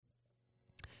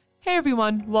Hey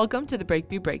everyone, welcome to the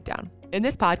Breakthrough Breakdown. In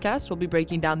this podcast, we'll be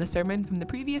breaking down the sermon from the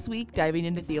previous week, diving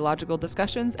into theological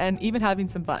discussions, and even having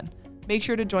some fun. Make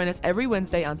sure to join us every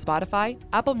Wednesday on Spotify,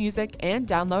 Apple Music, and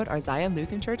download our Zion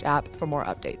Lutheran Church app for more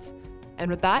updates. And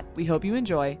with that, we hope you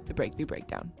enjoy the Breakthrough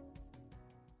Breakdown.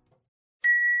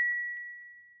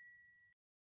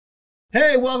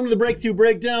 Hey, welcome to the Breakthrough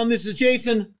Breakdown. This is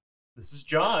Jason. This is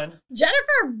John.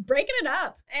 Jennifer, breaking it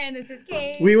up. And this is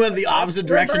Kate. We went the opposite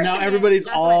direction. Now everybody's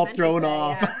all thrown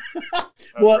off.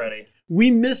 Well, ready.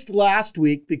 We missed last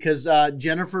week because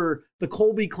Jennifer, the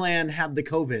Colby clan, had the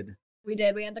COVID. We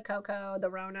did. We had the Coco, the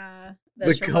Rona,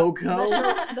 The Coco?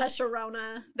 the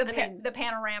Sharona, The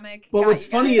panoramic. But what's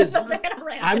funny is the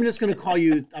panoramic. I'm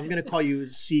going to call you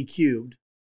C cubed.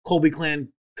 Colby clan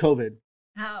COVID.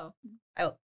 How?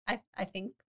 I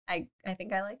think I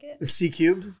like it. C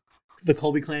cubed? The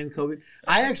Colby clan COVID.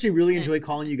 I actually really enjoy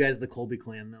calling you guys the Colby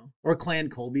clan though. Or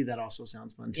Clan Colby. That also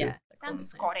sounds fun too. Yeah. Sounds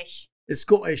Scottish. It's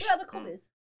Scottish. Yeah, the Colbys.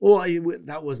 Well,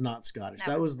 that was not Scottish.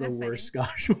 No, That was the that's worst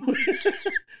Scottish one.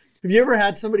 Have you ever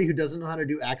had somebody who doesn't know how to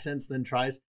do accents then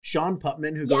tries? Sean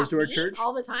Putman, who goes to our church.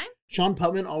 All the time? Sean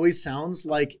Putman always sounds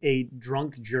like a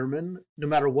drunk German, no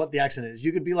matter what the accent is.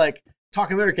 You could be like, talk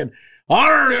American.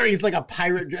 Arr! He's like a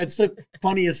pirate. It's the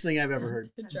funniest thing I've ever heard.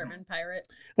 The German pirate.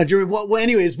 A German. Well,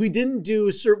 anyways, we didn't do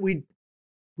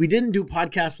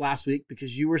podcast last week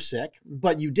because you were sick,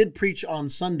 but you did preach on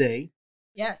Sunday.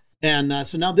 Yes. And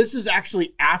so now this is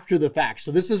actually after the fact.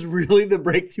 So this is really the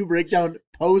Breakthrough Breakdown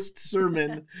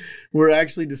post-sermon we're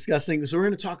actually discussing. So we're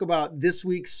going to talk about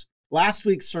last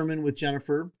week's sermon with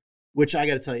Jennifer, which I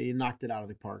got to tell you knocked it out of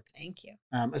the park. Thank you.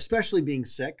 Especially being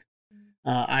sick.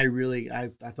 I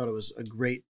thought it was a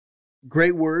great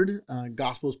word.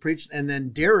 Gospel's preached. And then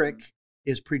Derek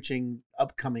is preaching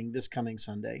this coming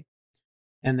Sunday.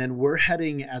 And then we're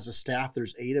heading as a staff.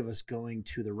 There's 8 of us going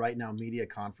to the Right Now Media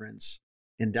Conference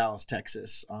in Dallas,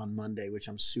 Texas on Monday, which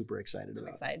I'm super excited about. I'm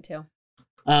excited too.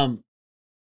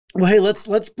 Well, hey,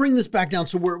 let's bring this back down.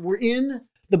 So we're in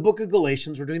the book of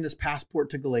Galatians. We're doing this Passport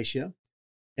to Galatia.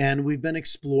 And we've been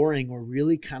exploring or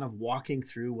really kind of walking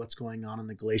through what's going on in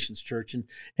the Galatians church. And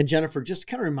Jennifer, just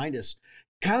kind of remind us,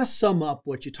 kind of sum up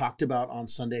what you talked about on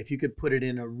Sunday, if you could put it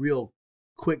in a real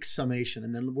quick summation.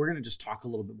 And then we're going to just talk a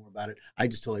little bit more about it. I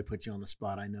just totally put you on the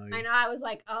spot. I know. I was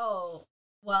like, oh,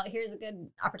 well, here's a good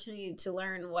opportunity to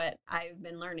learn what I've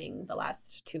been learning the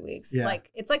last 2 weeks. Yeah.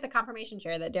 It's like the confirmation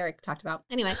chair that Derek talked about.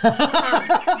 Anyway.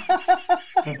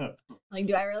 Like,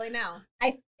 do I really know?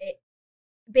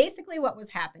 Basically what was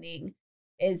happening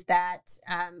is that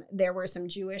there were some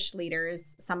Jewish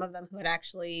leaders, some of them who had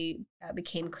actually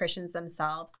became Christians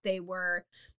themselves. They were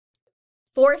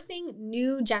forcing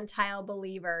new Gentile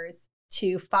believers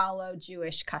to follow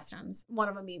Jewish customs. One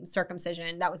of them being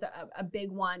circumcision. That was a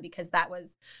big one because that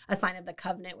was a sign of the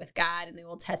covenant with God in the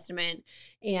Old Testament.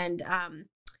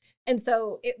 And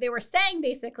so they were saying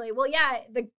basically, well, yeah,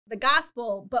 the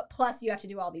gospel, but plus you have to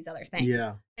do all these other things.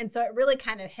 Yeah. And so it really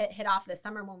kind of hit off this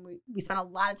summer when we spent a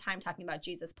lot of time talking about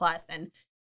Jesus plus, and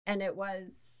it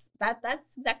was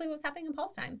that's exactly what was happening in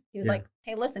Paul's time. He was like,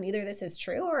 hey, listen, either this is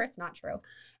true or it's not true.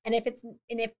 And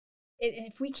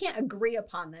if we can't agree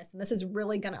upon this, and this is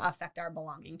really going to affect our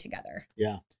belonging together.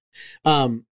 Yeah.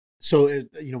 So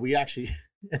we actually.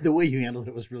 The way you handled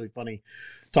it was really funny.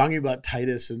 Talking about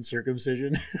Titus and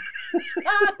circumcision.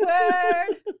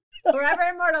 Awkward. Forever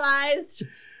immortalized.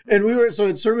 And so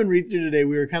at sermon read through today,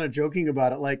 we were kind of joking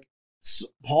about it. Like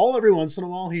Paul, every once in a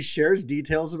while, he shares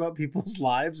details about people's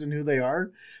lives and who they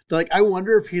are. So like, I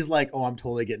wonder if he's like, oh, I'm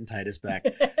totally getting Titus back.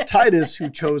 Titus, who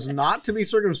chose not to be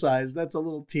circumcised. That's a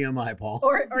little TMI, Paul.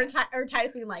 Or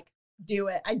Titus being like, do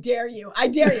it. I dare you.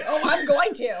 Oh, I'm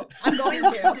going to.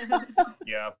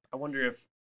 Yeah. I wonder if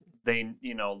they,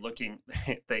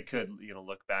 they could,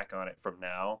 look back on it from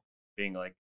now being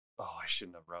like, oh, I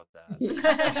shouldn't have wrote that.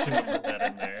 I shouldn't have put that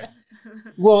in there.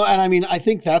 Well, and I mean, I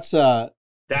think that's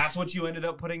what you ended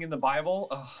up putting in the Bible?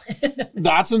 Oh.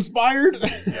 That's inspired?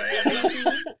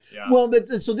 Yeah. Well,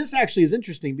 so this actually is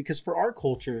interesting because for our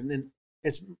culture, and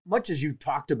as much as you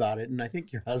talked about it, and I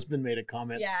think your husband made a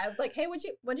comment. Yeah, I was like, hey, what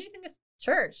did you think of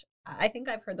church? I think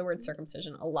I've heard the word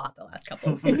circumcision a lot the last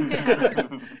couple of weeks.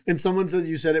 And someone said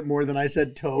you said it more than I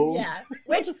said tove. Yeah,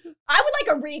 which I would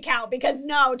like a recount because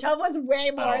no, tove was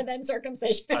way more than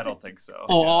circumcision. I don't think so.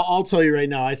 Oh, yeah. I'll tell you right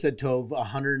now, I said tove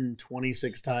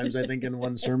 126 times, I think, in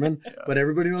one sermon. Yeah. But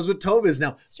everybody knows what tove is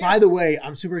now. By the way,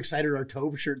 I'm super excited. Our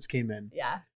tove shirts came in.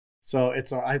 Yeah. So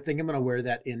I think I'm going to wear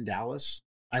that in Dallas.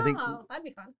 I think that'd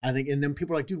be fun. I think, and then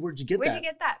people are like, dude, where'd you get that? Where'd you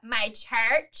get that? My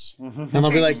church. And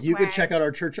I'll be like, you could check out our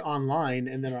church online,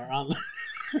 and then our online.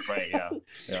 Right.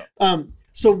 Yeah.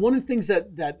 So one of the things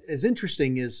that is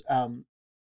interesting is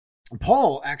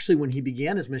Paul, actually, when he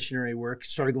began his missionary work,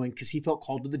 started going because he felt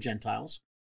called to the Gentiles.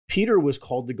 Peter was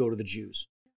called to go to the Jews.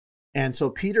 And so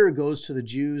Peter goes to the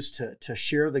Jews to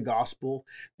share the gospel.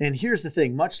 And here's the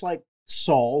thing, much like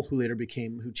Saul,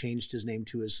 who changed his name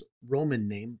to his Roman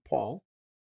name, Paul,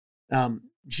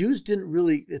 Jews didn't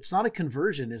really, it's not a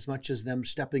conversion as much as them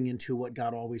stepping into what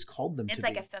God always called them to be. It's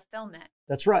like a fulfillment,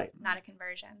 That's right. not a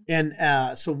conversion.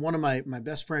 And so one of my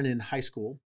best friend in high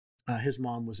school, his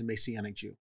mom was a Messianic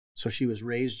Jew. So she was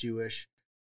raised Jewish.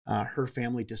 Her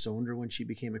family disowned her when she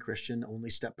became a Christian, only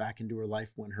stepped back into her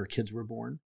life when her kids were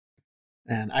born.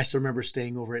 And I still remember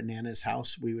staying over at Nana's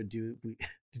house. Did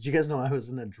you guys know I was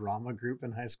in a drama group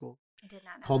in high school I did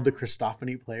not know called that. the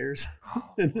Christophany Players?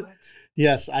 What?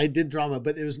 Yes, I did drama,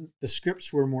 but the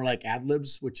scripts were more like ad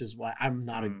libs, which is why I'm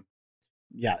not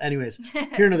yeah. Anyways,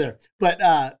 here nor there.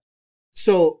 But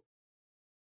so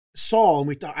Saul,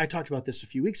 and I talked about this a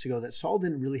few weeks ago, that Saul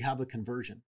didn't really have a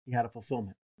conversion. He had a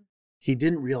fulfillment. He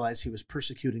didn't realize he was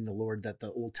persecuting the Lord that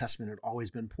the Old Testament had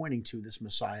always been pointing to, this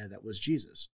Messiah that was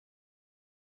Jesus.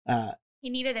 He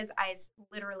needed his eyes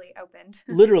literally opened.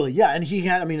 Literally, yeah. And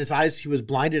his eyes, he was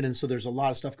blinded. And so there's a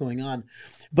lot of stuff going on.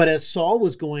 But as Paul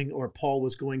was going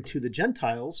to the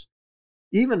Gentiles,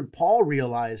 even Paul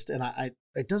realized, and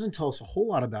it doesn't tell us a whole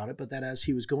lot about it, but that as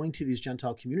he was going to these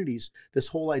Gentile communities, this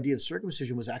whole idea of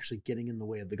circumcision was actually getting in the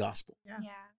way of the gospel. Yeah.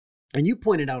 And you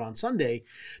pointed out on Sunday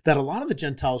that a lot of the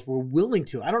Gentiles were willing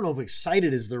to, I don't know if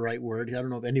excited is the right word. I don't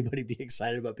know if anybody be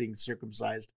excited about being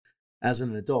circumcised as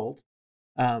an adult.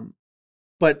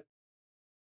 But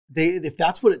if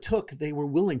that's what it took, they were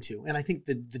willing to. And I think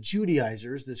the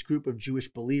Judaizers, this group of Jewish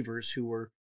believers who were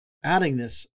adding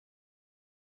this,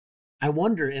 I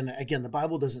wonder, and again, the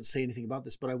Bible doesn't say anything about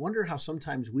this, but I wonder how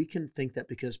sometimes we can think that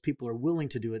because people are willing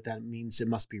to do it, that means it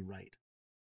must be right.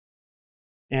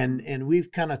 And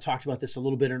we've kind of talked about this a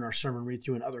little bit in our sermon read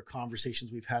through and other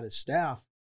conversations we've had as staff.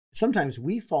 Sometimes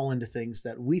we fall into things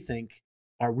that we think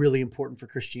are really important for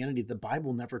Christianity the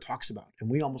Bible never talks about, and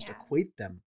we almost equate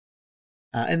them.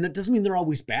 And that doesn't mean they're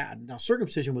always bad. Now,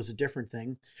 circumcision was a different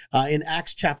thing. In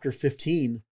Acts chapter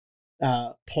 15,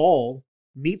 Paul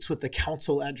meets with the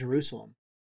council at Jerusalem.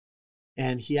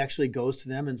 And he actually goes to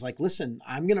them and is like, listen,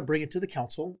 I'm going to bring it to the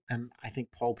council. And I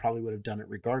think Paul probably would have done it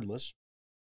regardless.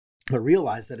 But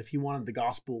realized that if he wanted the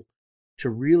gospel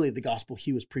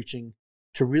he was preaching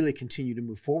to really continue to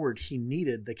move forward, he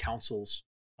needed the council's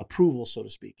approval, so to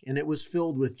speak. And it was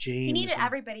filled with James. He needed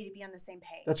everybody to be on the same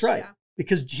page. That's right. Yeah.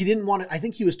 Because he didn't want to, I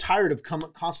think he was tired of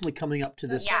constantly coming up to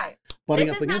this. Yeah. Butting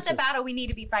this up is not against the us. battle we need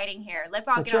to be fighting here. Let's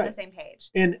all get on the same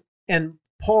page. And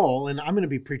Paul, and I'm going to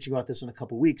be preaching about this in a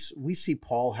couple of weeks, we see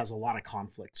Paul has a lot of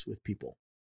conflicts with people.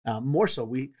 More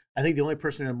so, I think the only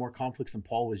person who had more conflicts than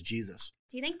Paul was Jesus.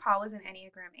 Do you think Paul was an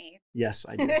Enneagram 8? Yes,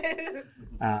 I do.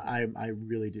 I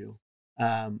really do.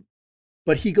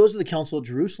 But he goes to the council of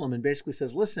Jerusalem and basically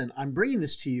says, listen, I'm bringing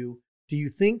this to you. Do you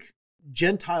think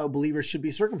Gentile believers should be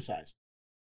circumcised?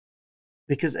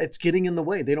 Because it's getting in the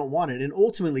way. They don't want it. And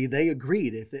ultimately, they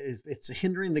agreed. If it's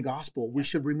hindering the gospel, we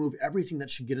should remove everything that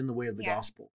should get in the way of the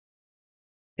gospel.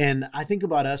 And I think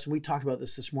about us, and we talked about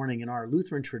this morning in our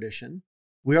Lutheran tradition.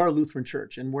 We are a Lutheran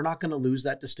church, and we're not going to lose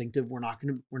that distinctive. We're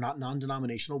not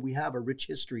non-denominational. We have a rich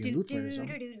history in Lutheranism.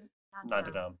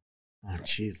 Non-denom. Oh,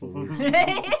 jeez, Louise.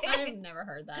 I've never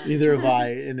heard that. Neither have I,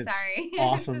 and it's Sorry.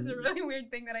 awesome. This is a really weird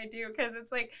thing that I do because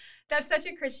it's like that's such a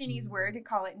Christianese word to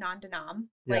call it non-denom.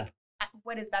 Yeah. Like,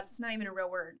 what is that? It's not even a real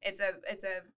word. It's a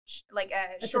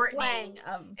short slang name.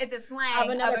 of It's a slang of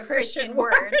another a Christian Christian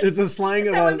word. It's a slang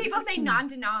of So when us. people say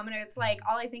non-denominational, it's like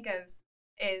all I think of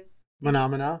is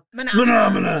Phenomena.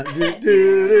 Phenomena.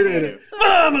 Phenomena.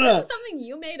 something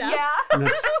you made up. Yeah.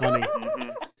 That's funny.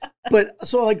 Mhm. But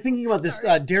so like thinking about this,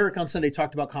 Sorry. Derek on Sunday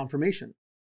talked about confirmation.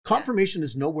 Confirmation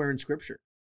is nowhere in Scripture.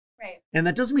 Right. And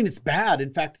that doesn't mean it's bad.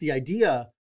 In fact, the idea,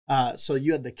 so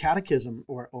you had the catechism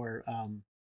or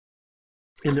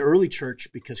in the early church,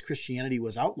 because Christianity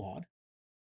was outlawed,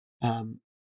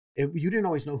 you didn't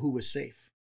always know who was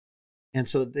safe. And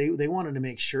so they wanted to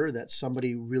make sure that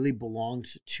somebody really belonged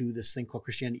to this thing called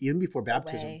Christianity, even before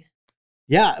baptism.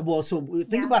 Yeah, well, so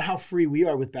think about how free we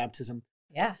are with baptism.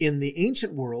 Yeah. In the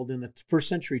ancient world, in the first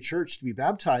century church, to be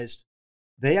baptized,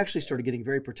 they actually started getting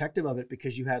very protective of it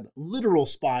because you had literal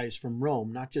spies from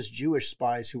Rome, not just Jewish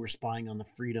spies who were spying on the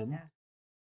freedom,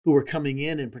 who were coming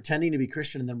in and pretending to be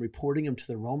Christian and then reporting them to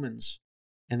the Romans.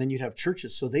 And then you'd have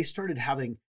churches. So they started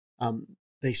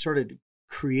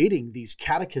creating these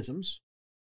catechisms,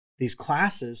 these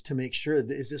classes to make sure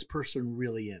that is this person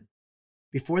really in,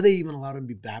 before they even allowed him to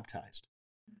be baptized.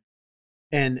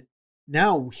 And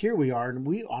now here we are, and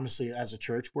we honestly, as a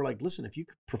church, we're like, listen, if you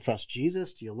profess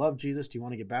Jesus, do you love Jesus? Do you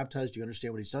want to get baptized? Do you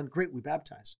understand what he's done? Great, we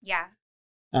baptize. Yeah.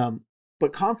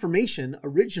 But confirmation,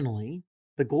 originally,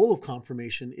 the goal of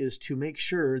confirmation is to make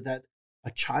sure that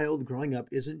a child growing up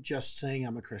isn't just saying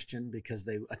I'm a Christian because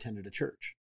they attended a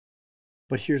church.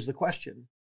 But here's the question.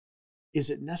 Is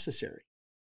it necessary?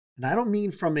 And I don't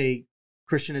mean from a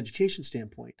Christian education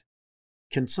standpoint.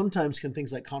 Can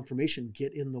things like confirmation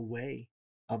get in the way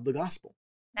of the gospel?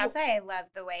 That's why I love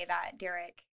the way that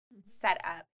Derek set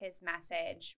up his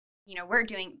message. You know, we're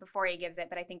doing before he gives it,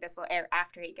 but I think this will air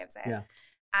after he gives it. Yeah.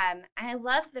 And I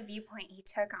love the viewpoint he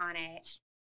took on it,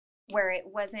 where it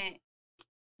wasn't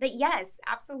that, yes,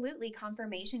 absolutely,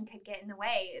 confirmation could get in the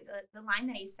way. The line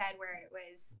that he said where it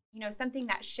was, you know, something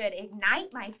that should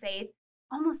ignite my faith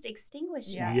almost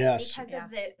extinguished it Yes. because of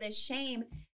the shame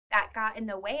that got in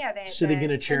the way of it. Sitting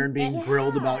in a chair and being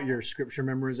grilled about your scripture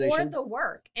memorization. Or the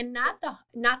work, and not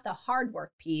the hard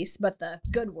work piece, but the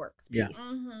good works piece. Yeah.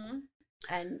 Mm-hmm.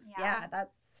 And Yeah.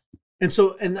 that's And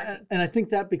so, and I think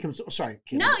that becomes, sorry.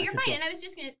 Katie, No, I you're cut you fine. off.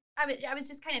 And I was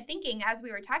just kind of thinking as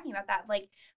we were talking about that, like,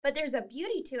 but there's a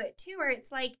beauty to it too, where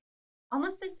it's like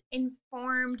almost this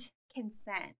informed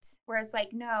consent, where it's like,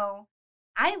 no,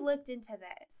 I looked into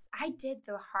this. I did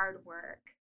the hard work.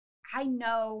 I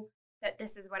know that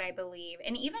this is what I believe.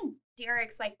 And even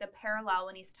Derek's like the parallel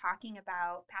when he's talking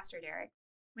about, Pastor Derek,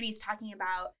 when he's talking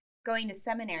about going to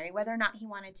seminary, whether or not he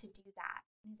wanted to do that.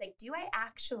 And he's like,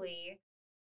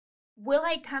 will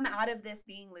I come out of this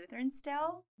being Lutheran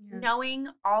still, knowing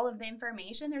all of the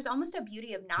information? There's almost a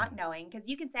beauty of not knowing, because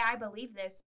you can say, I believe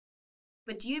this,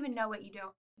 but do you even know what you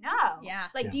don't know? Yeah.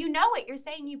 Like, do you know what you're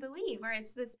saying you believe? Or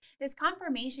it's this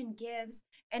confirmation gives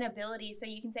an ability so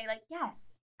you can say, like,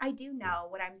 yes, I do know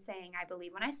what I'm saying I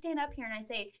believe. When I stand up here and I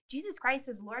say, Jesus Christ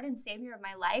is Lord and Savior of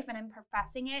my life, and I'm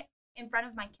professing it in front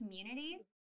of my community,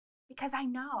 because I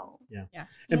know. Yeah.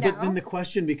 You But know? then the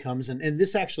question becomes, and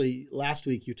this actually, last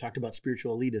week you talked about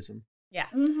spiritual elitism. yeah.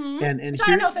 Mm-hmm. And Which I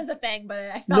here, don't know if it's a thing, but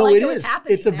I felt no, like it it was is.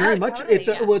 happening. It's a very now. much,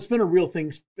 totally, it's been a real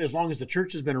thing as long as the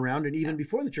church has been around, and even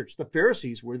before the church. The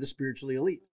Pharisees were the spiritually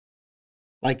elite.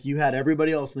 Like, you had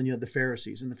everybody else, and then you had the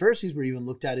Pharisees. And the Pharisees were even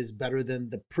looked at as better than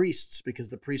the priests because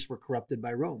the priests were corrupted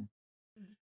by Rome.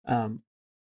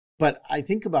 But I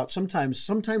think about sometimes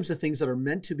the things that are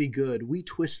meant to be good, we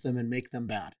twist them and make them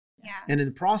bad. Yeah. And in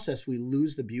the process, we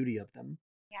lose the beauty of them.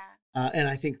 Yeah. And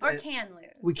I think Or can lose.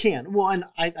 we can. Well, and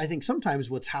I think sometimes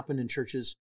what's happened in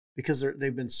churches, because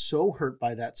they've been so hurt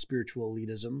by that spiritual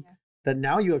elitism, that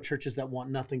now you have churches that want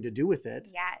nothing to do with it,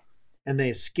 Yes. and they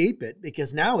escape it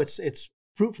because now it's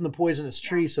fruit from the poisonous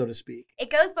tree, so to speak. It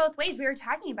goes both ways. We were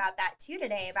talking about that too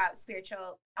today, about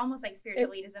almost like spiritual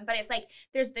elitism, but it's like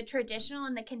there's the traditional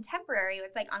and the contemporary.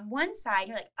 It's like on one side,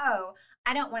 you're like, oh,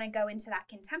 I don't want to go into that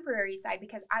contemporary side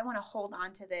because I want to hold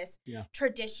on to this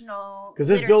traditional. Because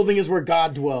this liturgy. building is where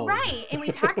God dwells. Right. And we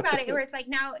talk about it where it's like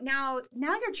now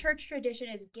your church tradition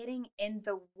is getting in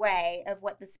the way of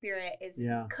what the Spirit is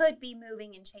could be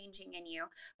moving and changing in you.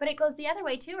 But it goes the other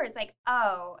way too, where it's like,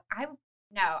 oh,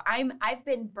 I've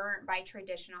been burnt by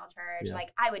traditional church. Yeah.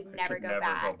 Like, I would never go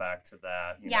back to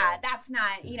that. you Yeah, know? that's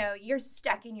not, you're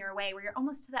stuck in your way, where you're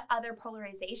almost to the other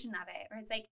polarization of it, where it's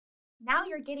like, now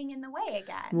you're getting in the way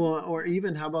again. Well, or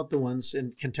even how about the ones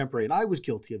in contemporary? And I was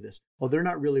guilty of this. Well, they're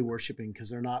not really worshiping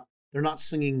because they're not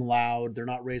singing loud. They're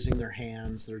not raising their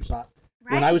hands. There's not.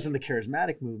 Right. When I was in the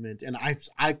charismatic movement, and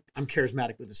I'm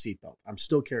charismatic with a seatbelt. I'm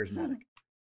still charismatic.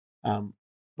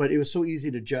 But it was so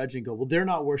easy to judge and go, well, they're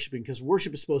not worshiping because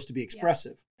worship is supposed to be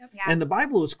expressive. Yeah. And the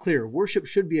Bible is clear. Worship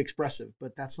should be expressive,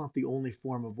 but that's not the only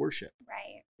form of worship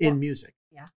Right. in music.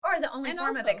 Yeah. Or the only And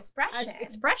form of also, expression.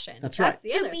 Expression. That's right. The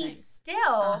To other be thing.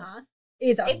 still.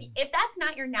 Is a If that's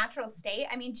not your natural state,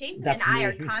 I mean, Jason That's and I me.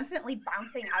 are constantly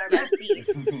bouncing out of our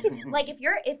seats. Like, is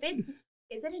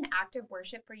it an act of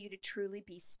worship for you to truly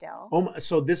be still?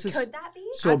 So this is Could that be?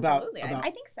 so Absolutely. about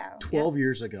I think so. 12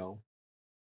 years ago,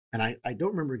 and I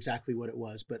don't remember exactly what it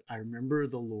was, but I remember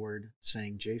the Lord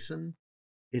saying, Jason,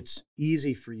 it's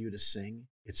easy for you to sing.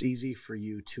 It's easy for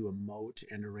you to emote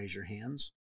and to raise your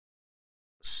hands.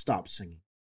 Stop singing.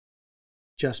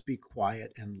 Just be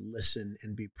quiet and listen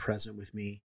and be present with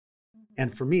me. Mm-hmm.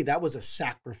 And for me, that was a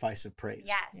sacrifice of praise.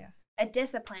 Yes. A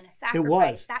discipline, a sacrifice.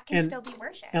 was. That can And- still be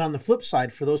worship. And on the flip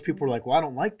side, for those people who are like, well, I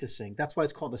don't like to sing, that's why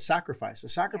it's called a sacrifice. A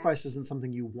sacrifice isn't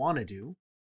something you want to do.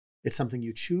 It's something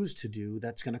you choose to do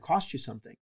that's going to cost you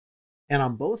something. And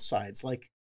on both sides,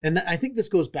 and I think this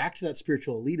goes back to that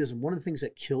spiritual elitism. One of the things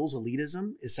that kills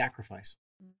elitism is sacrifice.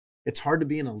 It's hard to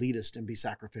be an elitist and be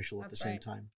sacrificial at the same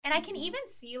time. And I can even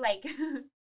see, like,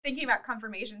 thinking about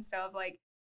confirmation still, of like,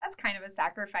 that's kind of a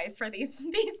sacrifice for these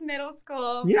middle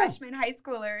school Yeah. freshmen, high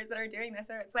schoolers that are doing this.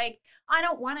 Or it's like, I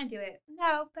don't want to do it.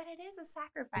 No, but it is a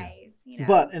sacrifice, you know.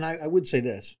 But, and I would say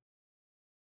this,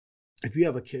 if you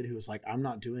have a kid who's like, I'm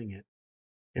not doing it,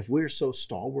 if we're so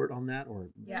stalwart on that, or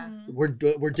Yeah. Mhm.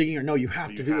 we're digging, or no, you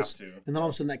have You to do have this. to. And then all of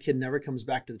a sudden that kid never comes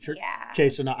back to the church. Yeah. Okay,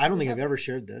 so now I don't think Yeah. I've ever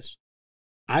shared this.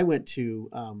 I went to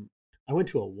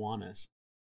Awanas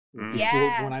Mm. before,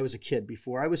 Yeah. when I was a kid,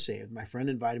 before I was saved. My friend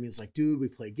invited me. It's like, dude, we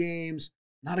play games.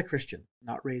 Not a Christian,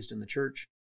 not raised in the church.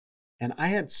 And I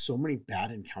had so many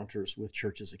bad encounters with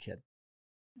church as a kid.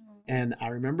 Mhm. And I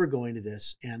remember going to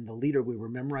this, and the leader, we were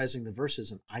memorizing the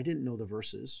verses, and I didn't know the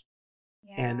verses.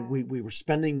 And Yeah. we were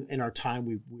spending in our time,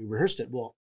 we rehearsed it.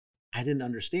 Well, I didn't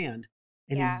understand.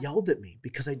 And Yeah. he yelled at me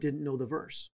because I didn't know the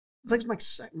verse. It's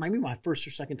like maybe my first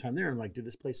or second time there. I'm like, dude,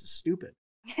 this place is stupid.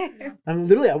 I mean,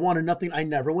 literally, I wanted nothing. I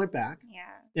never went back.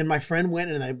 Yeah. And my friend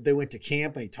went, and they went to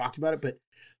camp, and he talked about it. But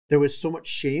there was so much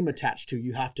shame attached to,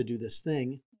 you have to do this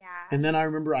thing. Yeah. And then I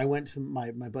remember I went to my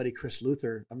buddy Chris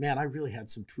Luther. Man, I really had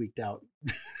some tweaked out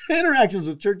interactions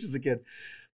with church as a kid.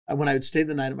 When I would stay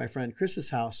the night at my friend Chris's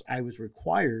house, I was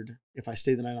required, if I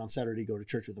stayed the night on Saturday, to go to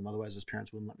church with him. Otherwise, his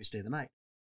parents wouldn't let me stay the night.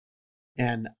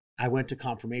 And I went to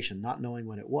confirmation, not knowing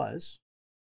what it was.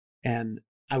 And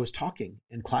I was talking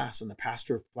in class, and the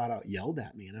pastor flat out yelled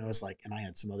at me. And I was like, and I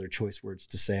had some other choice words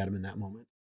to say at him in that moment.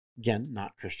 Again,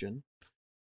 not Christian.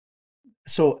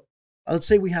 So let's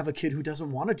say we have a kid who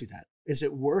doesn't want to do that. Is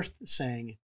it worth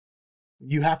saying,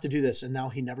 you have to do this, and now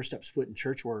he never steps foot in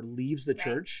church or leaves the Right.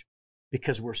 church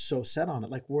because we're so set on it?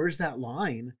 Like, where's that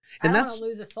line? I And don't want that's to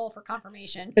lose a soul for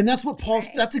confirmation. and that's what Paul's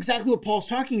Right. that's exactly what Paul's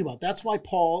talking about. That's why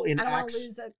Paul in I don't want to Acts,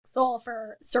 lose a soul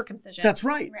for circumcision. that's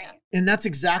right. Right. And that's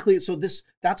exactly so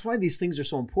that's why these things are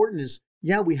so important. Is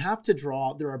we have to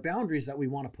draw, there are boundaries that we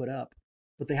want to put up,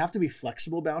 but they have to be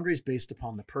flexible boundaries based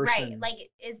upon the person. Right. Like,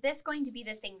 is this going to be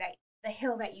the thing that the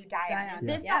hill that you die Die on? Is on.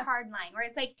 this Yeah. the hard line where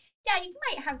it's like, yeah, you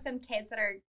might have some kids that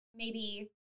are maybe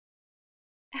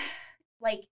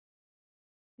like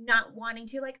not wanting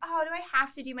to, like, oh, do I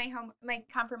have to do my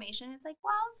confirmation? It's like,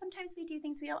 well, sometimes we do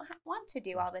things we don't want to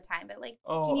do all the time, but like,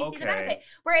 Oh, can you see the okay. benefit?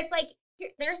 Where it's like,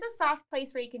 there's a soft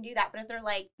place where you can do that, but if they're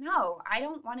like, no, I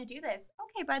don't want to do this,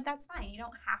 okay, bud, that's fine. You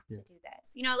don't have to do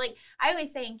this. You know, like I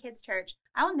always say in kids' church,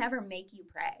 I will never make you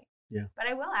pray. Yeah. But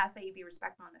I will ask that you be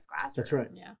respectful in this classroom. That's right.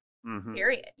 Yeah. Mhm.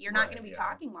 Period. You're not Right, going to be yeah.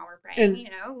 talking while we're praying. And- you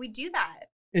know, we do that.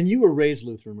 And you were raised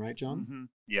Lutheran, right, John? Mhm.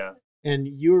 Yeah. And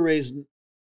you were raised,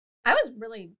 I was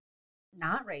really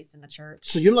not raised in the church.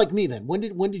 so you're like me then. When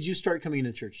did you start coming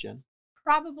into church, Jen?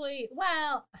 Probably,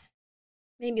 well,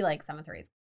 maybe like 7th or 8th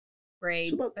grade,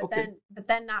 So about- but okay.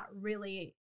 then not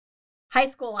really. High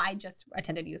school, I just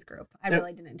attended youth group. I Yeah.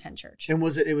 really didn't attend church. And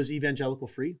it was evangelical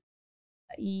free?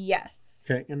 Yes.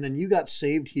 Okay. And then you got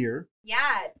saved here.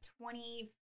 Yeah,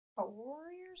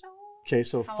 24 years old. Okay,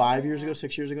 so How 5 old years am ago, I?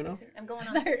 6 years ago now? I'm going I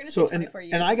on thought you were gonna 6. say So 24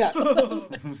 years. and I got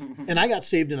Mhm. and I got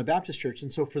saved in a Baptist church.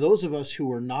 And so for those of us who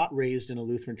were not raised in a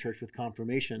Lutheran church with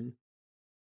confirmation,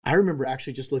 I remember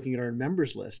actually just looking at our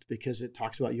members list because it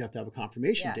talks about you have to have a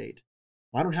confirmation Yeah. date.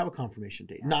 Well, I don't have a confirmation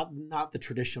date. Yeah. Not the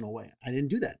traditional way. I didn't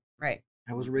do that. Right.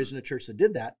 I was raised in a church that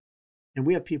did that. And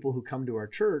we have people who come to our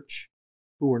church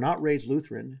who were not raised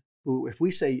Lutheran, who, if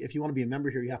we say, if you want to be a member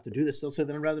here, you have to do this, they'll say,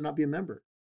 then I'd rather not be a member.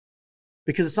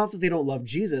 Because it's not that they don't love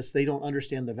Jesus, they don't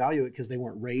understand the value of it because they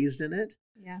weren't raised in it.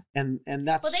 Yeah. And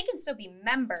that's Well, they can still be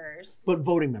members. but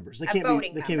voting members. They A can't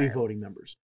voting be member. voting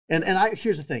members. And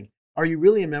here's the thing. Are you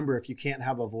really a member if you can't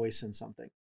have a voice in something?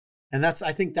 And I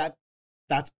think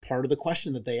that's part of the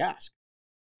question that they ask.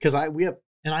 Because I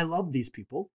love these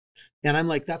people. And I'm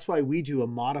like, that's why we do a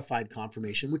modified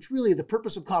confirmation, which really the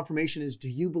purpose of confirmation is, do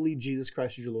you believe Jesus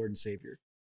Christ is your Lord and Savior?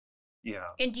 Yeah.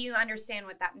 And do you understand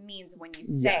what that means when you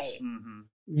Yes. say, Mhm.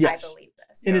 Yes. I believe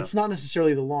this? And Yeah. it's not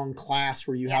necessarily the long class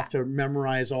where you Yeah. have to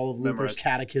memorize all of Luther's Memorize.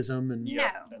 catechism. And No.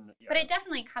 Yep. And, yeah. But it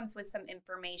definitely comes with some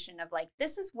information of like,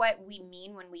 this is what we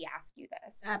mean when we ask you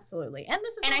this. Absolutely. And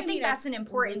this is And what I we think need as that's an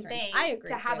important Lutherans. thing I agree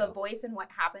to have too. a voice in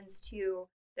what happens to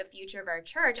the future of our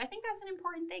church. I think that's an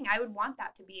important thing. I would want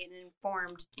that to be an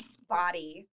informed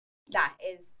body that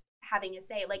is having a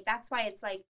say. Like, that's why it's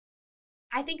like,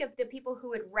 I think of the people who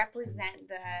would represent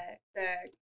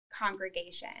the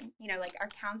congregation, you know, like our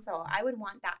council, I would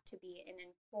want that to be an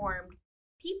informed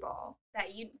people that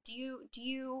do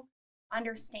you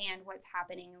understand what's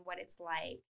happening and what it's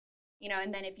like, you know.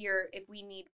 And then if we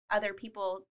need other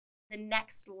people, the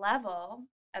next level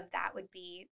of that would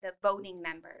be the voting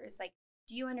members. Like,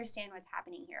 do you understand what's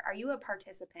happening here? Are you a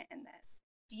participant in this?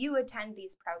 Do you attend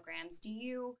these programs? Do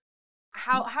you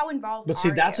how involved But see,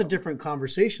 are that's you? a different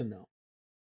conversation though.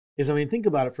 is, I mean, think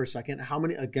about it for a second. How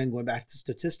many, again, going back to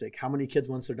statistic, how many kids,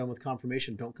 once they're done with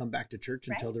confirmation, don't come back to church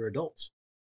until Right. they're adults?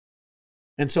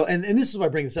 And so, and this is why I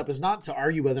bring this up, is not to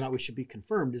argue whether or not we should be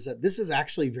confirmed, is that this is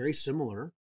actually very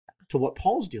similar to what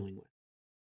Paul's dealing with.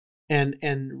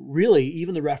 And really,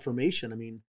 even the Reformation, I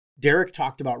mean, Derek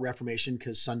talked about Reformation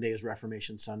because Sunday is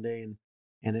Reformation Sunday,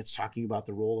 and it's talking about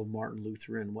the role of Martin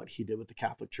Luther and what he did with the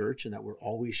Catholic Church, and that we're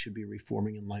always should be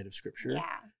reforming in light of Scripture.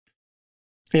 Yeah.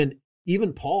 And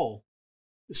even Paul,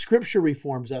 Scripture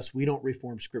reforms us, we don't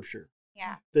reform Scripture.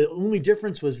 Yeah. The only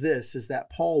difference was this, is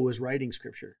that Paul was writing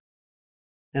Scripture.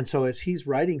 And so as he's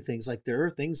writing things, like there are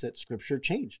things that Scripture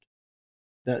changed.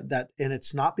 And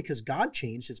it's not because God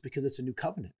changed, it's because it's a new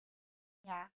covenant.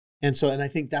 Yeah. And so, and I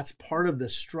think that's part of the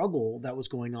struggle that was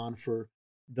going on for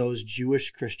those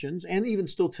Jewish Christians, and even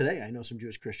still today, I know some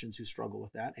Jewish Christians who struggle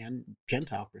with that, and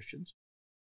Gentile Christians.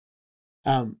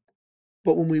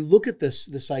 But when we look at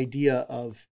this idea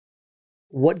of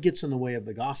what gets in the way of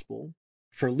the gospel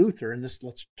for Luther, and this,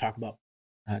 let's talk about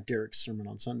Derek's sermon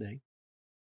on Sunday.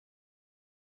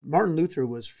 Martin Luther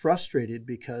was frustrated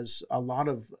because a lot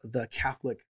of the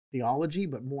Catholic theology,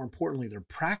 but more importantly, their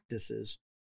practices,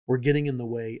 were getting in the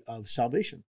way of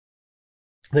salvation.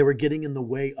 They were getting in the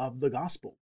way of the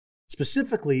gospel,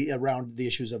 specifically around the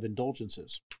issues of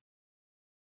indulgences,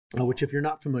 which, if you're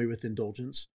not familiar with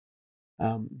indulgence,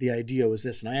 the idea was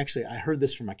this, and I heard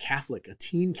this from a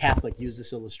teen Catholic used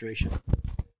this illustration.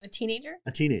 A teenager?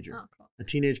 A teenager. Oh, cool. A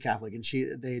teenage Catholic, and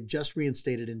they had just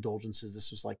reinstated indulgences.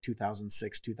 This was like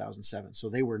 2006, 2007. So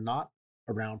they were not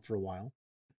around for a while.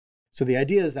 So the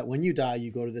idea is that when you die,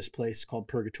 you go to this place called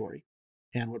purgatory.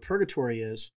 And what purgatory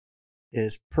is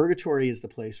purgatory is the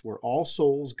place where all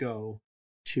souls go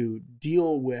to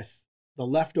deal with the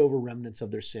leftover remnants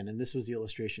of their sin. And this was the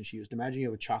illustration she used. Imagine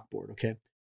you have a chalkboard, okay?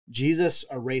 Jesus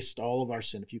erased all of our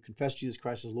sin. If you confess Jesus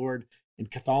Christ as Lord, in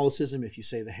Catholicism, if you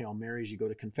say the Hail Marys, you go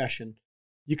to confession,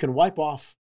 you can wipe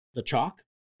off the chalk,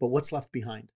 but what's left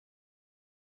behind?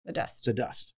 The dust. The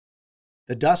dust.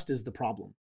 The dust is the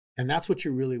problem. And that's what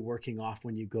you're really working off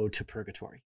when you go to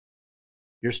purgatory.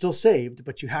 You're still saved,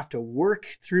 but you have to work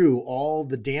through all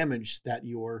the damage that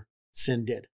your sin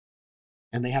did.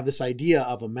 And they have this idea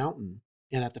of a mountain.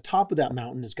 And at the top of that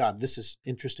mountain is God. This is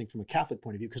interesting from a Catholic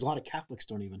point of view, because a lot of Catholics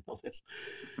don't even know this.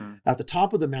 At the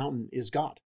top of the mountain is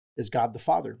God the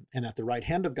Father. And at the right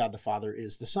hand of God the Father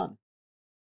is the Son.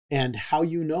 And how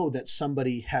you know that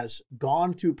somebody has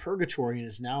gone through purgatory and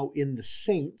is now in the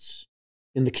saints,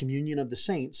 in the communion of the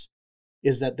saints,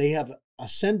 is that they have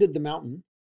ascended the mountain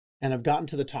and have gotten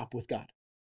to the top with God.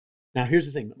 Now, here's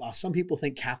the thing. Some people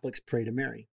think Catholics pray to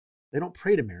Mary. They don't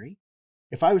pray to Mary.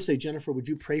 If I would say, Jennifer, would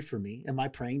you pray for me? Am I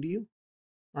praying to you?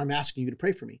 I'm asking you to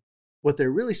pray for me. What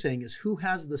they're really saying is, who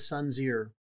has the Son's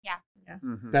ear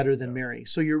better than Mary?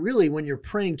 So you're really, when you're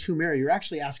praying to Mary, you're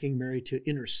actually asking Mary to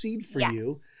intercede for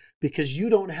you, because you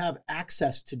don't have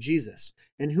access to Jesus.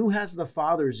 And who has the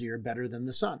Father's ear better than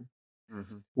the Son?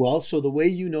 Well, so the way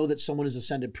you know that someone has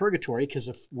ascended purgatory, because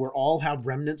if we all have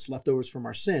remnants, leftovers from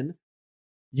our sin,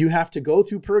 you have to go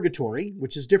through purgatory,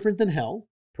 which is different than hell.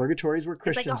 Purgatory is where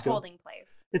Christians go. It's like a holding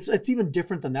place. It's even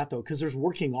different than that, though, because there's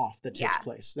working off that takes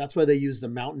place. That's why they use the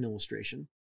mountain illustration.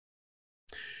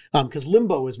 Because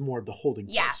limbo is more of the holding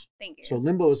place. Yeah, thank you. So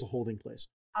limbo is the holding place.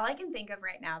 All I can think of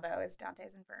right now, though, is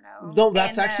Dante's Inferno. No,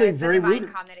 that's and actually very the Divine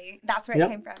rooted. Comedy. That's where it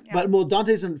came from. Yeah. But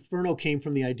Dante's Inferno came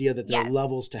from the idea that there are Yes.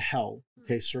 levels to hell.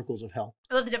 Okay, circles of hell.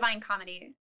 Well, the Divine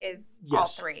Comedy is all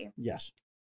Yes. three. Yes.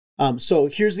 So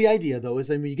here's the idea, though, is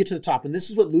that when you get to the top, and this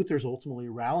is what Luther's ultimately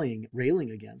railing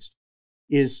against,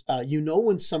 is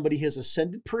when somebody has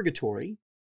ascended purgatory,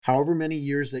 however many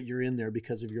years that you're in there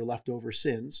because of your leftover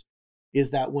sins,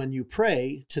 is that when you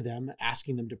pray to them,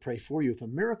 asking them to pray for you, if a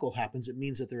miracle happens, it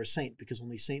means that they're a saint, because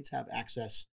only saints have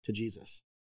access to Jesus.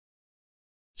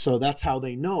 So that's how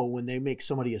they know when they make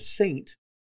somebody a saint.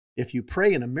 If you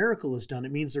pray and a miracle is done,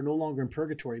 it means they're no longer in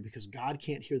purgatory, because God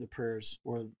can't hear the prayers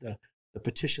or the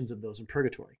petitions of those in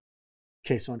purgatory.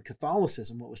 Okay, so in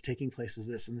Catholicism, what was taking place is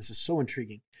this, and this is so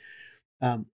intriguing.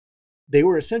 They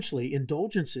were essentially,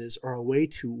 indulgences are a way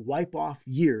to wipe off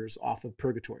years off of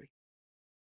purgatory.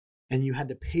 And you had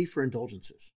to pay for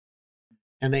indulgences.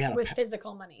 And they had with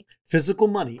physical money. Physical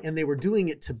money. And they were doing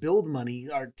it to build money,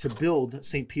 or to build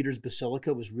St. Peter's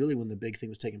Basilica was really when the big thing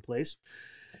was taking place.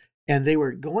 And they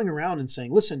were going around and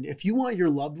saying, listen, if you want your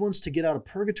loved ones to get out of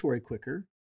purgatory quicker,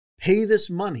 pay this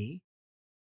money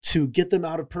to get them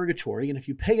out of purgatory. And if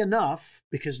you pay enough,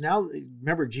 because now,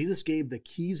 remember, Jesus gave the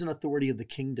keys and authority of the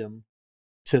kingdom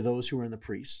to those who are in the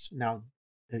priests. Now,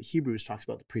 Hebrews talks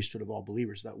about the priesthood of all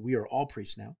believers, that we are all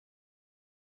priests now.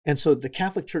 And so the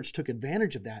Catholic Church took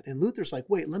advantage of that. And Luther's like,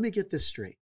 wait, let me get this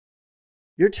straight.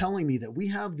 You're telling me that we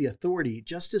have the authority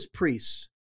just as priests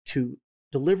to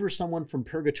deliver someone from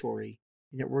purgatory,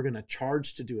 and yet we're going to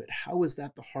charge to do it. How is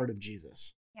that the heart of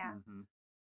Jesus? Yeah. Mhm.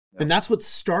 And that's what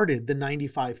started the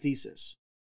 95 Thesis,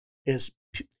 is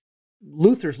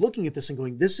Luther's looking at this and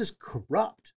going, this is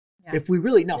corrupt. Yeah. If we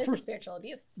really, now This is first, spiritual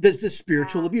abuse. there's this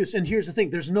spiritual Yeah. abuse. And here's the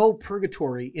thing, there's no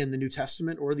purgatory in the New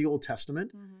Testament or the Old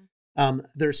Testament.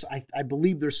 There's, I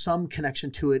believe there's some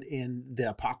connection to it in the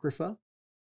Apocrypha,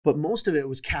 but most of it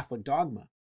was Catholic dogma.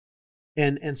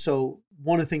 And so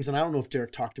one of the things, and I don't know if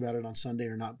Derek talked about it on Sunday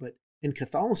or not, but in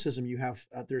Catholicism, you have,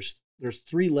 there's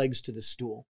 3 legs to the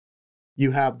stool.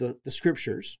 You have the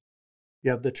scriptures, you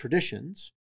have the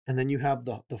traditions, and then you have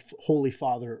the Holy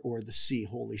Father, or the See,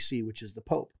 Holy See, which is the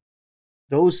Pope.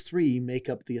 Those 3 make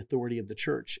up the authority of the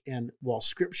church. And while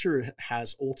scripture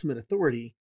has ultimate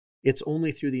authority, it's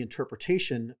only through the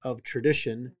interpretation of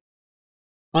tradition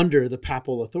under the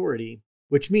papal authority,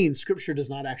 which means scripture does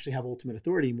not actually have ultimate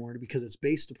authority anymore, because it's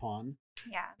based upon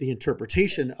Yeah. the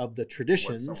interpretation of the What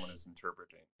traditions someone is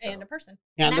interpreting. And a person.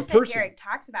 and the that's what person. Derek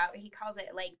talks about. He calls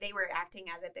it like they were acting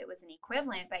as if it was an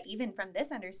equivalent, but even from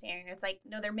this understanding, it's like,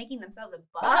 no, they're making themselves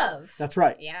above. That's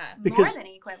right. Yeah. because- more than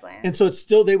equivalent. And so it's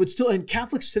still, they would still, and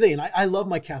Catholics today, and I love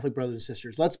my Catholic brothers and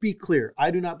sisters. Let's be clear.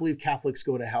 I do not believe Catholics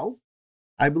go to hell.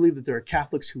 I believe that there are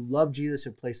Catholics who love Jesus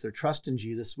and place their trust in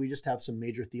Jesus. We just have some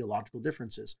major theological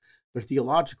differences. They're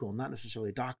theological, not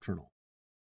necessarily doctrinal.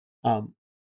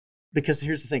 Because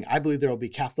here's the thing. I believe there will be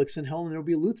Catholics in hell, and there will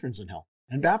be Lutherans in hell,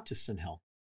 and Baptists in hell.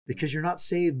 Because you're not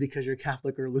saved because you're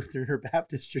Catholic or Lutheran or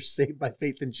Baptist. You're saved by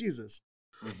faith in Jesus.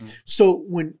 Mhm. So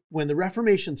when the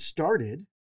Reformation started,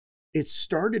 it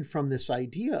started from this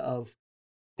idea of,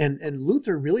 and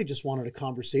Luther really just wanted a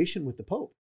conversation with the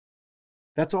Pope.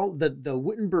 That's all. The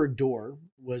Wittenberg door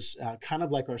was kind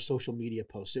of like our social media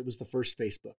posts. It was the first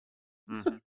Facebook.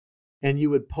 Mhm. And you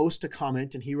would post a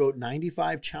comment, and he wrote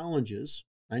 95 challenges,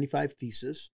 95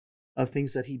 theses of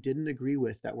things that he didn't agree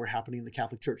with that were happening in the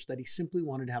Catholic Church, that he simply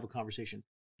wanted to have a conversation.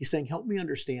 He's saying, help me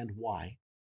understand why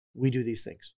we do these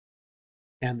things.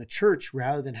 And the church,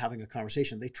 rather than having a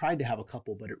conversation, they tried to have a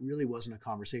couple, but it really wasn't a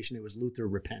conversation. It was Luther,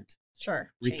 repent.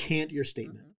 Sure. Recant your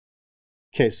statement. Mhm.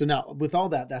 Okay, so now with all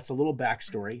that, that's a little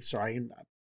backstory. Sorry,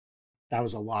 that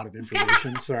was a lot of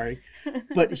information. Sorry.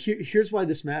 But here's why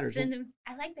this matters.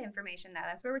 I like the information though.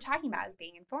 That's what we're talking about, is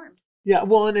being informed. Yeah,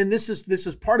 well, and this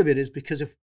is part of it, is because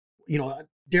if,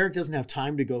 Derek doesn't have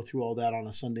time to go through all that on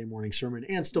a Sunday morning sermon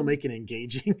and still make it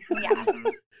engaging. Yeah.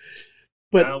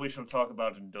 But Now we shall talk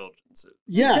about indulgences.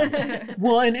 yeah,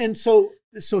 well, and so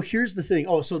here's the thing.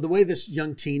 Oh, so the way this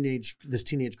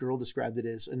teenage girl described it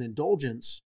is, an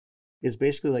indulgence is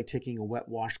basically like taking a wet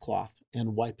washcloth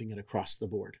and wiping it across the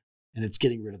board, and it's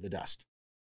getting rid of the dust.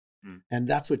 And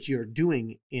that's what you're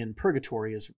doing in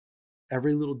purgatory, is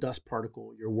every little dust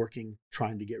particle you're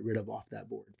trying to get rid of off that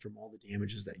board from all the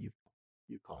damages that you've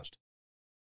caused.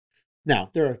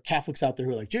 Now, there are Catholics out there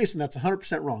who are like, Jason, that's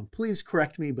 100% wrong. Please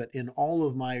correct me. But in all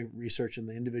of my research and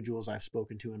the individuals I've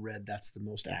spoken to and read, that's the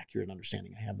most accurate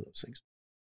understanding I have of those things.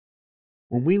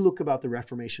 When we look about the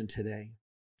Reformation today,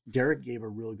 Derek gave a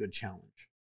really good challenge.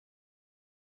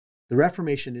 The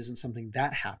Reformation isn't something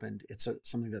that happened. It's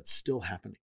something that's still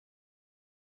happening.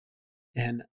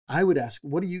 And I would ask,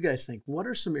 what do you guys think? What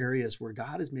are some areas where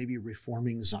God is maybe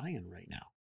reforming Zion right now?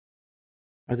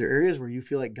 Are there areas where you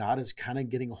feel like God is kind of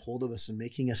getting a hold of us and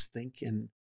making us think and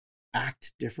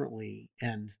act differently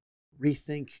and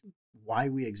rethink why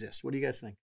we exist? What do you guys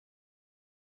think?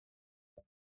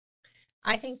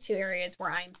 I think 2 areas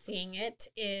where I'm seeing it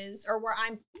is, or where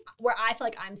I feel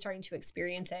like I'm starting to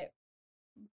experience it,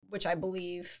 which I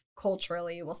believe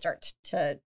culturally will start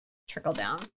to trickle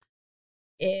down,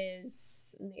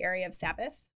 is in the area of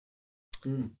Sabbath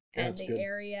and the good.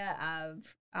 area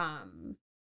of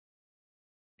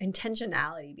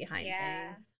intentionality behind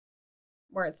things,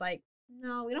 where it's like,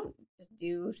 no, we don't just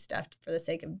do stuff for the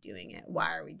sake of doing it.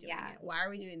 Why are we doing it? Why are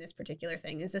we doing this particular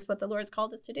thing? Is this what the Lord's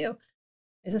called us to do?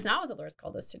 Is this not what the Lord's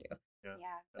called us to do? Yeah. Yeah.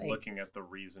 And looking at the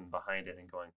reason behind it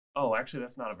and going, oh, actually,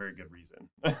 that's not a very good reason.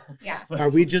 Yeah. Are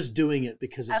we just doing it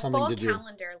because it's A something full to do?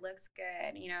 calendar looks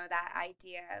good. That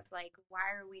idea of like, why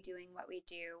are we doing what we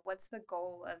do? What's the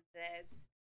goal of this?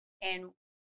 And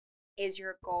is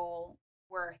your goal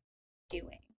worth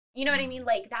doing? You know what I mean?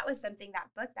 Like, that was something, that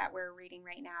book that we're reading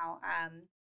right now.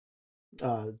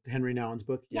 Henry Nouwen's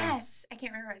book? Yeah. Yes. I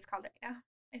can't remember what it's called right now.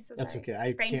 I'm so That's sorry. okay.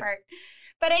 I Brain can't. fart.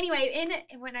 But anyway,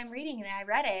 when I'm reading it, I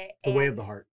read it. The Way of and- the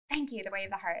Heart. Thank you, The Way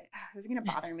of the Heart. It was going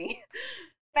to bother me.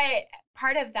 But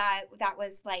part of that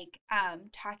was like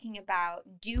talking about,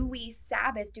 do we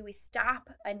Sabbath, do we stop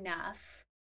enough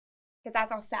because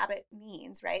that's all Sabbath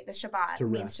means, right? The Shabbat To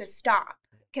means rest. to stop.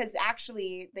 Because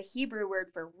actually, the Hebrew word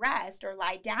for rest or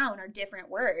lie down are different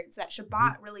words. That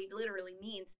Shabbat really literally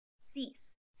means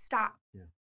cease, stop. Yeah.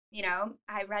 You know,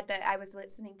 I was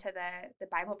listening to the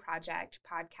Bible Project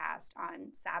podcast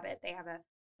on Sabbath.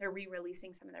 They're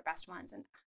re-releasing some of their best ones, and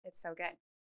it's so good.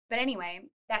 But anyway,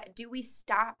 do we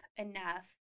stop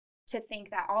enough to think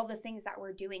that all the things that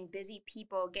we're doing, busy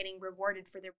people getting rewarded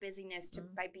for their busyness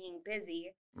by being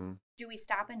busy, do we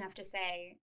stop enough to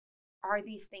say, are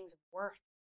these things worth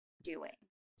doing?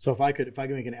 So if I could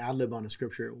make an ad lib on a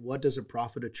scripture, what does it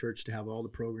profit a church to have all the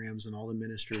programs and all the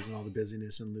ministries and all the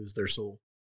busyness and lose their soul?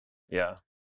 Yeah.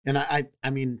 And I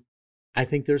mean, I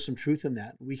think there's some truth in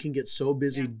that. We can get so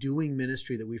busy doing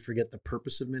ministry that we forget the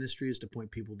purpose of ministry is to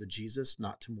point people to Jesus,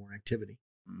 not to more activity.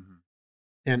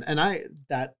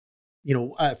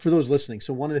 For those listening,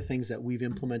 so one of the things that we've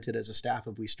implemented as a staff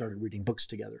is we started reading books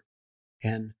together,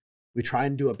 and we try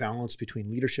and do a balance between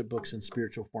leadership books and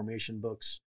spiritual formation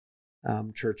books,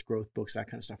 church growth books, that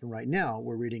kind of stuff. And right now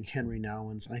we're reading Henry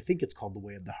Nouwen's, and I think it's called The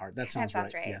Way of the Heart. That sounds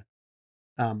right.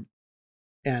 Yeah.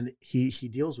 And he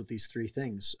deals with these three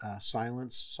things: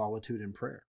 silence, solitude, and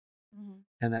prayer.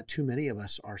 And that too many of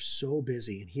us are so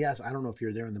busy. And he has, I don't know if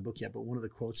you're there in the book yet, but one of the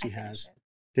quotes he has.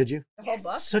 Did you? The whole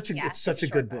book? It's such a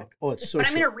good book. Oh, it's so But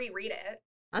I'm short. going to reread it.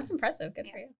 That's impressive. Good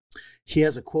for you. He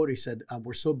has a quote. He said,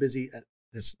 we're so busy at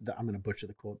this, I'm going to butcher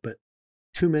the quote, but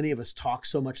too many of us talk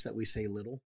so much that we say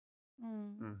little. Do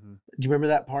you remember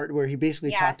that part where he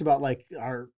basically talked about like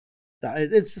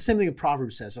it's the same thing that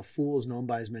Proverbs says, a fool is known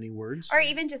by his many words. Or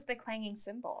even just the clanging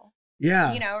cymbal.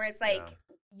 Yeah. You know, where it's like,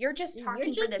 you're just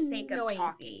talking for the sake of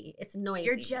talking. It's noisy.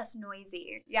 You're just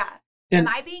noisy. Yeah. And-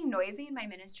 am I being noisy in my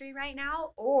ministry right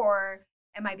now, or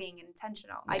am I being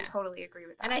intentional? I totally agree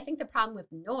with that. And I think the problem with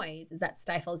noise is that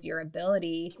stifles your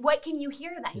ability. What can you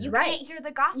hear then? Yeah. You Right. can't hear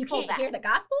the gospel. You can't then. hear the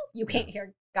gospel. You can't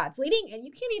hear God's leading, and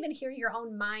you can't even hear your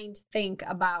own mind think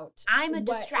about. I'm a what it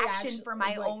distraction actually- for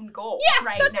my like- own goal Yes,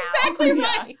 right that's now. exactly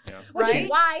Yeah. right. Yeah. Which Right? is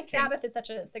why Sabbath is such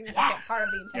a significant part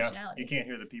of the Yeah. intentionality. You can't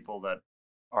hear the people that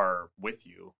are with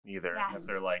you either. Yes. If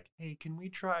they're like, hey, can we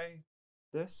try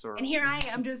this? Or And here I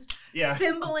am just Yeah.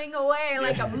 cymbling away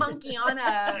like Yeah. a monkey on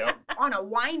a Yep. on a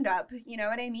wind up. You know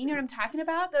what I mean? You know what I'm talking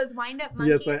about? Those wind up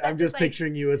monkeys. Yes, I'm that just like,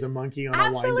 picturing you as a monkey on a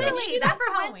wind up. absolutely. that That's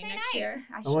for for Halloween Wednesday next night. year.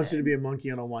 I want you to be a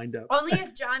monkey on a wind up. Only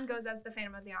if John goes as the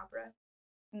Phantom of the Opera,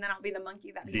 and then I'll be the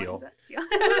monkey that he Deal. winds it. Deal.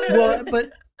 Well,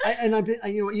 but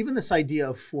even this idea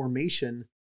of formation.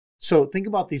 So think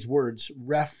about these words: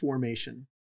 reformation,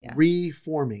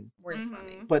 reforming. Word Mhm.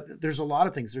 forming. But there's a lot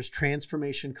of things. There's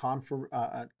transformation,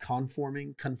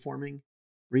 conforming,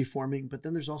 reforming, but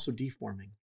then there's also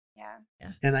deforming.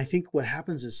 Yeah. And I think what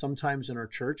happens is sometimes in our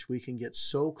church, we can get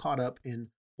so caught up in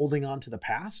holding on to the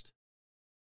past.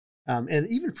 And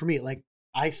even for me, like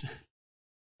I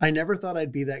never thought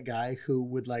I'd be that guy who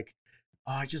would like,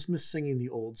 oh, I just miss singing the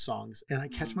old songs. And I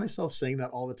catch myself saying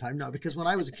that all the time now, because when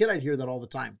I was a kid, I'd hear that all the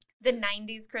time. The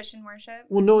 90s Christian worship.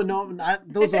 Well, no, not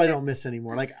those I don't miss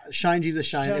anymore. Like Shine Jesus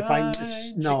Shine. If I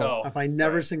Shine.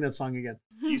 never Sorry. sing that song again.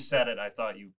 You said it. I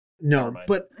thought you. Never No, mind.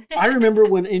 but I remember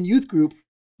when in youth group,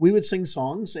 we would sing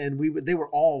songs and they were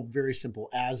all very simple.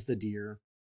 As the Deer.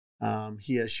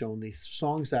 He has shown the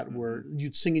songs that were,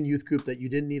 you'd sing in youth group that you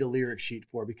didn't need a lyric sheet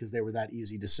for because they were that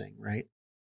easy to sing, right?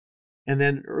 And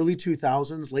then early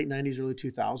 2000s, late 90s, early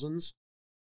 2000s,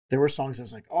 there were songs I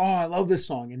was like, oh, I love this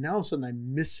song. And now all of a sudden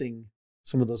I'm missing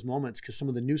some of those moments because some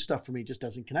of the new stuff for me just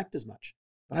doesn't connect as much.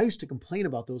 But I used to complain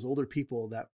about those older people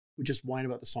that would just whine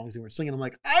about the songs they weren't singing. I'm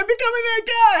like, I'm becoming that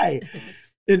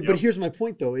guy. But here's my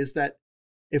point though, is that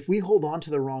if we hold on to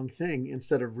the wrong thing,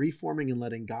 instead of reforming and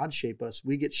letting God shape us,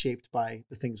 we get shaped by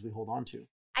the things we hold on to.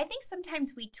 I think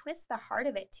sometimes we twist the heart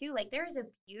of it too. Like there is a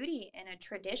beauty in a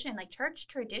tradition. Like church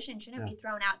tradition shouldn't be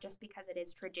thrown out just because it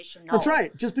is traditional. That's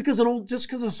right. Just because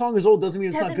a song is old doesn't mean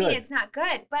it's Doesn't not good. mean it's not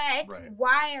good. But Right.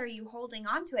 why are you holding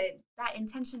on to it? That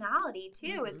intentionality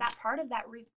too is that part of that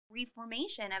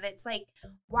reformation of it's like,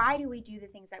 why do we do the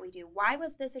things that we do? Why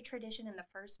was this a tradition in the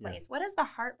first place? What is the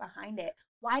heart behind it?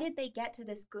 Why did they get to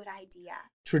this good idea?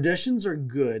 Traditions are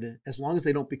good as long as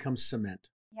they don't become cement.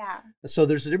 Yeah. So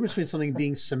there's a difference between something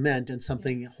being cement and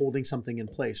something holding something in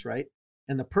place, right?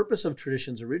 And the purpose of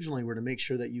traditions originally were to make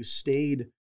sure that you stayed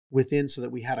within so that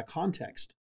we had a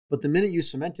context. But the minute you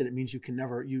cement it, it means you can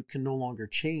no longer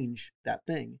change that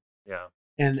thing. Yeah.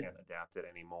 And You can't adapt it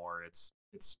anymore. It's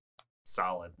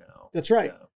solid now. that's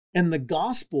right. Yeah. And the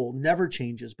gospel never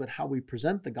changes, but how we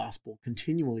present the gospel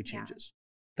continually Yeah. changes.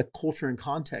 The culture and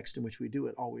context in which we do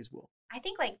it always will. I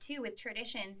think like too with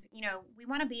traditions, we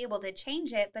want to be able to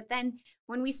change it, but then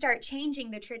when we start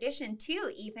changing the tradition too,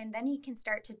 even then you can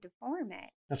start to deform it.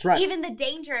 That's right. Even the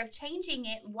danger of changing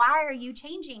it. Why are you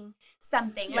changing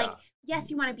something? Yeah. Like, yes,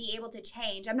 you want to be able to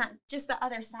change. I'm not just the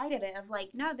other side of it of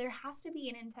like, no, there has to be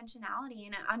an intentionality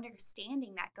and an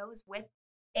understanding that goes with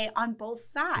it on both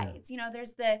sides.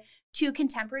 There's the too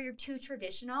contemporary or too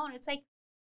traditional, and it's like,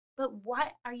 but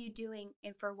what are you doing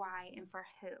and for why and for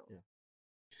who? Yeah.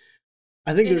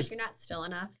 I think And there's if you're not still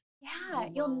enough. Yeah,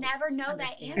 You you'll won't never know that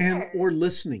understand. answer. and or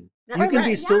listening. Right, You can be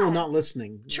right, still and yeah. not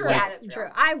listening. True. Like, Yeah, that's True.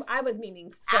 real. I was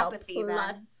meaning still Apathy then.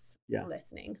 plus Yeah.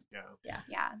 listening. Yeah.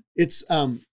 Yeah. It's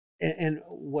and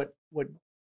what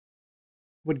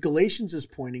Galatians is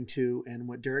pointing to, and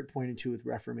what Derek pointed to with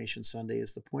Reformation Sunday,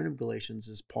 is the point of Galatians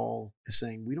is Paul is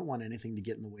saying we don't want anything to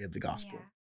get in the way of the gospel.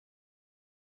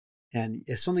 Yeah. And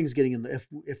if something's getting in the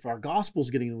if our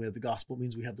gospel's getting in the way of the gospel, it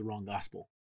means we have the wrong gospel.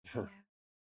 Yeah.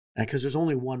 Because there's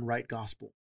only one right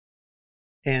gospel.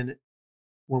 And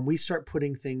when we start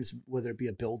putting things, whether it be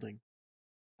a building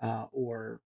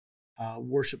or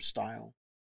worship style,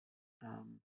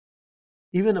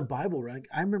 even a Bible, right?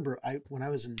 I remember when I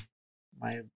was in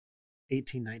my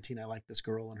 18, 19, I liked this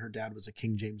girl, and her dad was a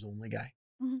King James only guy.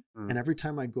 Mm-hmm. And every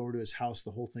time I'd go over to his house,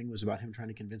 the whole thing was about him trying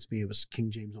to convince me it was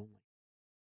King James only.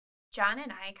 John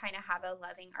and I kind of have a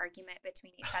loving argument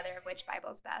between each other of which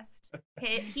Bible's best.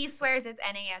 He swears it's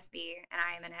NASB, and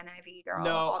I am an NIV girl.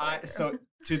 all the way through. So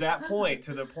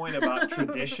to the point about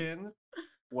tradition,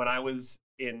 when I was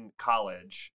in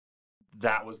college,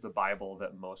 that was the Bible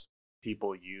that most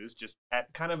people used, just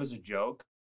kind of as a joke,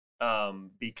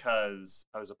 because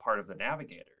I was a part of the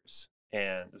Navigators,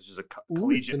 and it was just a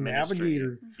collegiate the ministry.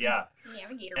 Navigator. Yeah.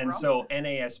 Navigator, And bro. so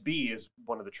NASB is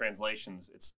one of the translations.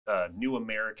 It's New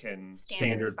American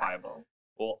Standard Bible.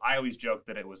 Well, I always joked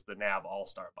that it was the Nav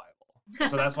All-Star Bible.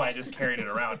 So that's why I just carried it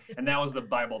around. And that was the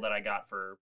Bible that I got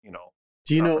for,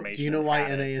 Do you know confirmation, why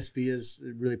had it. NASB is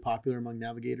really popular among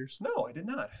navigators? No, I did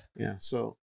not. Yeah.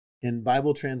 So in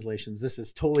Bible translations, this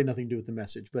is totally nothing to do with the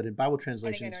message, but in Bible I think I know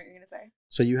translations, what you're going to say.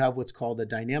 so you have what's called a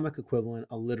dynamic equivalent,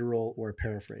 a literal, or a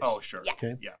paraphrase. Oh, sure. Yes.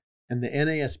 Okay. Yeah. And the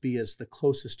NASB is the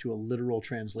closest to a literal Yes,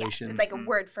 translation, it's like a Mhm.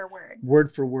 word for word.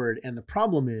 word for word. And the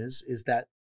problem is that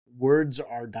words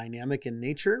are dynamic in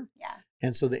nature. Yeah.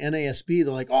 And so the NASB,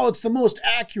 they're like, oh, it's the most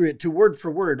accurate to word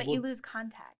for word. But Well, you lose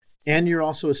context. and you're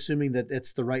also assuming that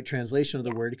it's the right translation of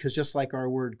the Yeah. word, because just like our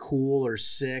word cool or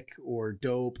sick or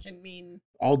dope, Can mean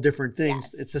all different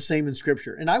things, Yes. it's the same in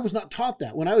scripture. And I was not taught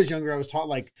that. When I was younger, I was taught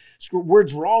like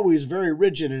words were always very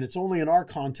rigid, and it's only in our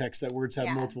context that words have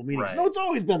Yeah. multiple meanings. Right. No, it's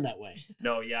always been that way.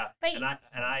 No, yeah. But- and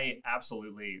I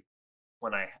absolutely,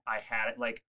 when I had it,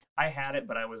 like I had it,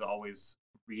 but I was always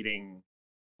reading,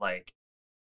 like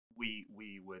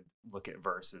we would look at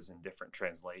verses in different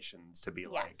translations to be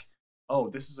like, Yes. oh,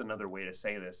 this is another way to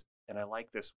say this, and I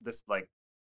like this this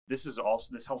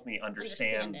helped me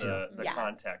understand Understand the it. Yeah.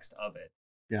 context of it.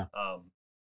 Yeah.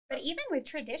 But even with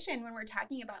tradition, when we're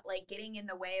talking about like getting in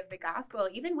the way of the gospel,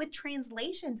 even with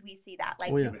translations, we see that.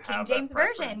 Like Oh, yeah. You would King have that James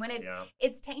Version, preference, when yeah.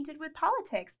 it's tainted with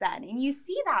politics then. And you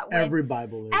see that with Every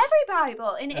Bible is. every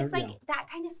Bible. And it's Every- like yeah. that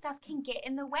kind of stuff can get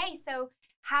in the way. So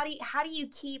how do you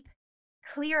keep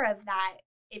clear of that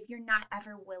if you're not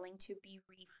ever willing to be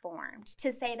reformed?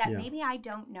 To say that Yeah. maybe I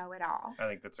don't know it all. I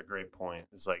think that's a great point.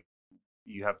 It's like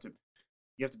you have to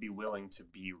be willing to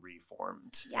be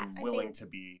reformed. Yes. And willing to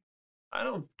be, I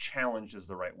don't know if challenge is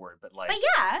the right word, but like But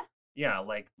yeah, yeah,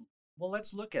 like, well,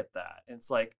 let's look at that. It's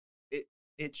like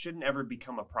it shouldn't ever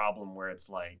become a problem where it's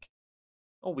like,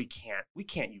 oh, we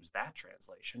can't use that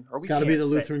translation, or It's we got to be can't the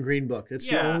say- Lutheran Green Book. It's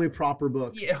the Yeah. only proper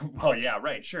book. Yeah, well, yeah,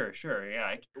 right, sure,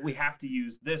 yeah. We have to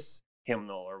use this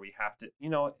hymnal, or we have to,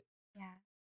 yeah.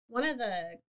 one of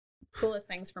the coolest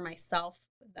things for myself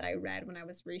that I read when I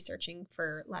was researching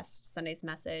for last Sunday's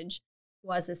message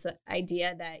was this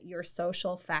idea that your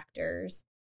social factors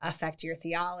affect your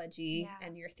theology, Yeah.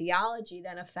 and your theology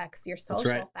then affects your That's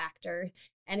social right. factor.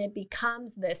 And it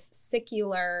becomes this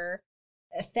secular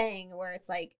thing where it's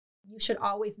like you should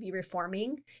always be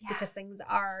reforming because things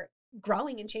are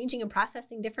growing and changing and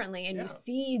processing differently, and Yeah. you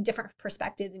see different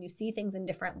perspectives and you see things in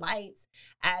different lights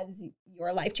as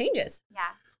your life changes.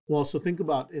 Yeah. Well, so think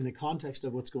about in the context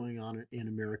of what's going on in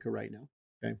America right now.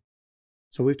 Okay,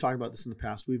 so we've talked about this in the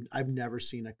past. I've never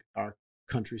seen our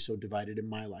country so divided in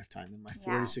my lifetime, in my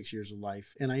 46 years of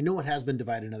life, and I know it has been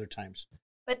divided other times.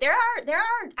 But there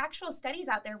are actual studies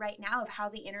out there right now of how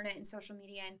the internet and social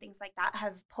media and things like that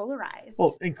have polarized.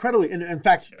 Well, incredibly, and in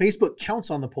fact, Facebook counts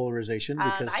on the polarization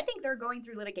because I think they're going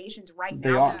through litigations right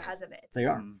They now are. because of it. they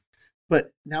are.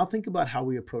 But now think about how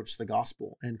we approach the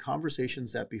gospel and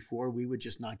conversations that before we would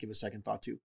just not give a second thought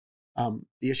to.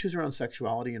 The issues around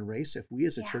sexuality and race, if we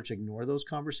as a church ignore those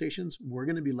conversations, we're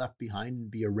going to be left behind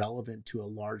and be irrelevant to a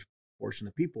large portion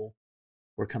of people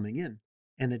who are coming in.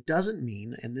 And it doesn't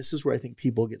mean, and this is where I think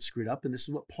people get screwed up, and this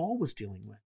is what Paul was dealing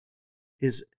with,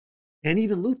 and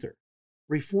even Luther,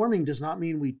 reforming does not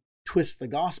mean we twist the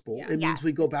gospel. It means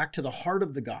we go back to the heart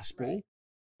of the gospel. Right.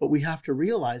 But we have to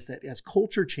realize that as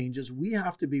culture changes, we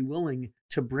have to be willing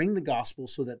to bring the gospel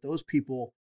so that those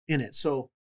people in it.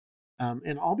 So,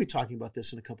 and I'll be talking about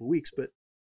this in a couple of weeks, but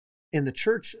in the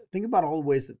church, think about all the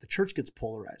ways that the church gets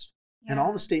polarized. And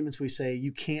all the statements we say,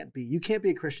 you can't be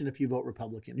a Christian if you vote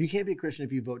Republican. You can't be a Christian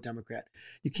if you vote Democrat.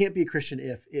 You can't be a Christian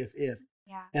if.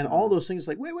 Yeah. And all those things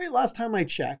like, wait, last time I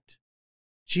checked,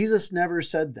 Jesus never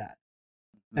said that.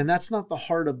 And that's not the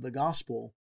heart of the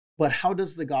gospel, but how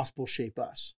does the gospel shape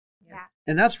us? Yeah.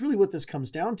 And that's really what this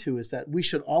comes down to, is that we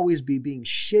should always be being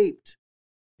shaped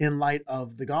in light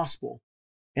of the gospel.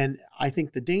 And I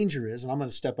think the danger is, and I'm going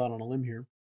to step out on a limb here.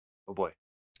 Oh boy.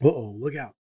 Uh-oh, look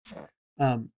out.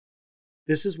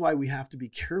 This is why we have to be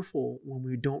careful when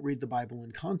we don't read the Bible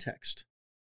in context.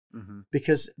 Mm-hmm.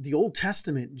 Because the Old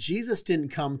Testament, Jesus didn't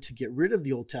come to get rid of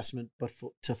the Old Testament, but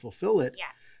to fulfill it.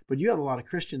 Yes. But you have a lot of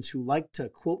Christians who like to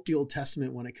quote the Old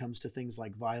Testament when it comes to things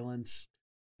like violence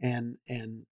and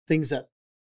things that,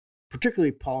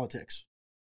 particularly politics.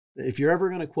 If you're ever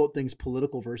going to quote things,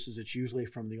 political verses, it's usually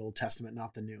from the Old Testament,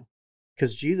 not the New.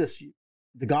 Because Jesus,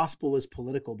 the gospel is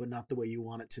political, but not the way you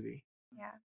want it to be.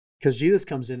 Yeah. Because Jesus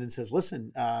comes in and says,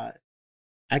 listen,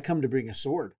 I come to bring a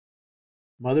sword.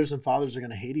 Mothers and fathers are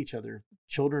going to hate each other.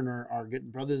 Children are getting,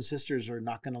 brothers and sisters are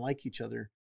not going to like each other.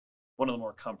 One of the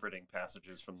more comforting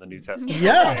passages from the New Testament.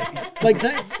 Yeah.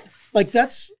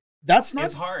 That's not.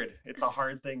 It's hard. It's a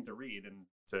hard thing to read and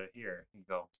to hear. You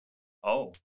go,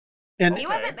 oh. And he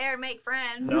wasn't there to make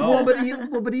friends. No.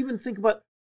 But even think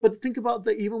about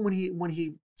even when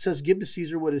he says, give to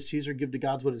Caesar what is Caesar, give to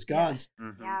God's what is God's. Yeah.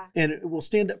 Mm-hmm. Yeah. And it will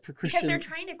stand up for Christian. Because they're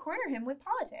trying to corner him with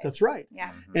politics. That's right.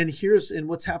 Yeah. Mm-hmm. And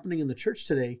what's happening in the church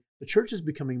today, the church is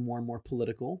becoming more and more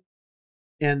political.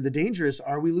 And the danger is,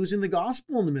 are we losing the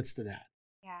gospel in the midst of that?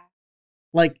 Yeah.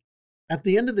 Like, at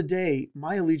the end of the day,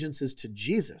 my allegiance is to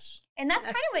Jesus. And that's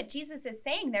kind of what Jesus is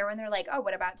saying there when they're like, oh,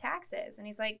 what about taxes? And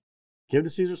he's like, give to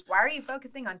Caesar's. Why are you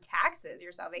focusing on taxes?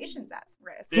 Your salvation's at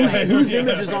risk. Yeah. Whose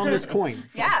image is on this coin?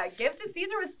 Yeah, give to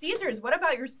Caesar what Caesar's. What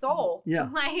about your soul? Yeah.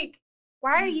 Like,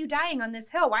 why are you dying on this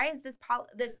hill? Why is this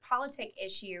politic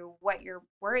issue what you're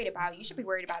worried about? You should be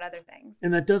worried about other things.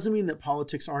 And that doesn't mean that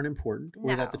politics aren't important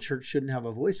or that the church shouldn't have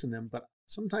a voice in them. But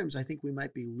sometimes I think we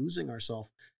might be losing ourselves.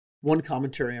 One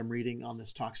commentary I'm reading on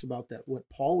this talks about that what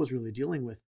Paul was really dealing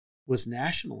with was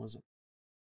nationalism.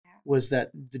 Was that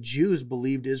the Jews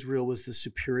believed Israel was the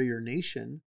superior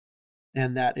nation,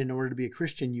 and that in order to be a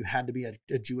Christian, you had to be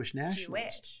a Jewish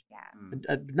nationalist. Jewish,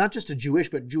 yeah. Not just a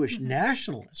Jewish, but Jewish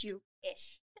nationalist.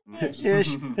 Jewish.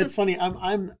 Ish. It's funny.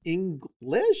 I'm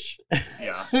English.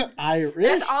 Yeah. Irish.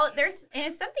 That's all. And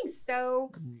it's something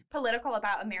so political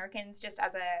about Americans, just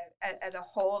as a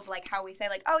whole, of like how we say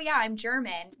like, oh yeah, I'm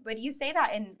German, but you say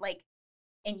that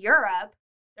in Europe.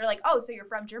 They're like, oh, so you're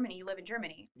from Germany, you live in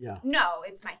Germany. Yeah. No,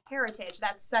 it's my heritage.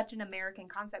 That's such an American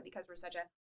concept because we're such a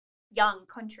young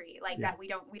country that we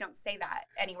don't say that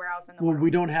anywhere else in the world. Well, we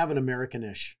don't have an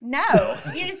American-ish. No.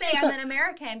 You just say I'm an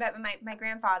American, but my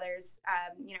grandfathers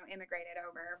immigrated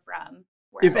over from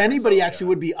if anybody actually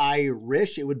would be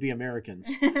Irish, it would be Americans.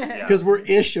 Because we're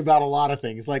ish about a lot of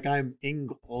things. Like I'm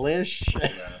English,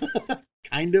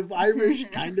 kind of Irish,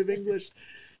 kind of English.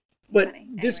 But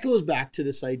this goes back to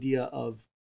this idea of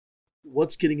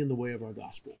what's getting in the way of our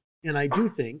gospel. And I do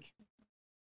think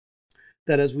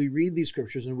that as we read these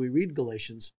scriptures and we read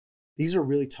Galatians, these are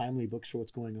really timely books for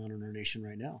what's going on in our nation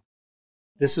right now.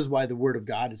 This is why the Word of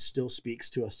God still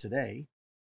speaks to us today,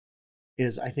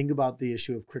 is I think about the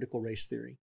issue of critical race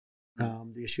theory,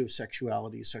 the issue of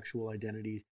sexuality, sexual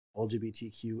identity,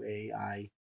 LGBTQAI,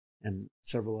 and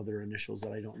several other initials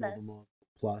that I don't know them all,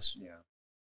 plus. Yeah.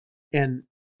 And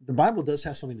the Bible does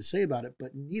have something to say about it,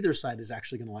 but neither side is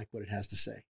actually going to like what it has to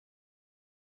say.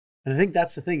 And I think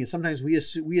that's the thing, is sometimes we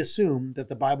assume that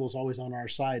the Bible is always on our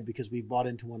side because we've bought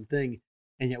into one thing,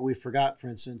 and yet we forgot, for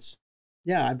instance,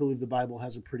 yeah, I believe the Bible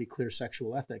has a pretty clear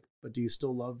sexual ethic, but do you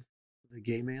still love the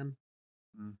gay man?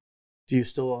 Mm. Do you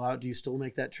still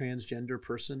make that transgender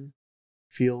person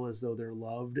feel as though they're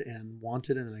loved and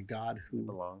wanted and a God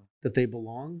that they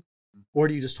belong? Or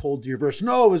do you just hold to your verse?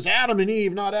 No, it was Adam and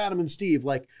Eve, not Adam and Steve.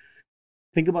 Like,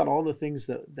 think about all the things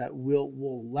that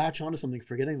will latch onto something,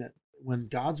 forgetting that when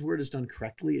God's word is done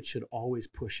correctly, it should always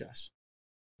push us.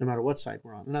 no matter what side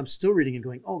we're on. And I'm still reading and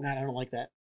going, oh God, I don't like that.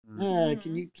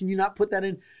 Mm. Can you not put that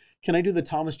in? Can I do the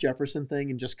Thomas Jefferson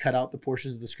thing and just cut out the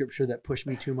portions of the scripture that push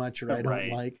me too much or I don't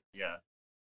Right. like? Yeah.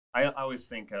 I always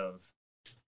think of,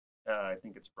 I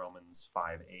think it's Romans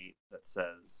 5:8 that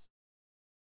says,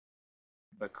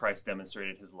 but Christ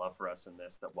demonstrated his love for us in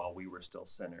this, that while we were still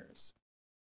sinners.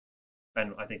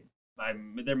 And I think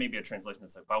there may be a translation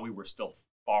that's like, while we were still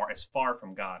as far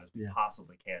from God as we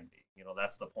possibly can be. You know,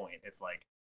 that's the point. It's like,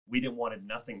 we wanted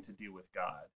nothing to do with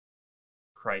God.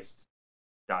 Christ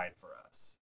died for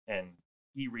us. And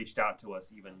he reached out to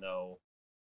us even though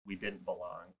we didn't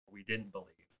belong, we didn't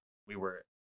believe. We were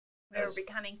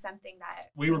becoming something that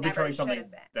we were never becoming should something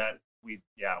have been. that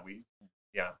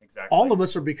exactly. All of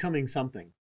us are becoming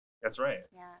something. That's right.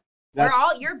 Yeah.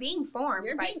 You're being formed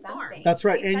You're by being something. formed. That's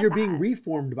right. They And said you're being that.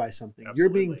 reformed by something. You're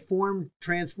Absolutely. being formed,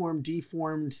 transformed,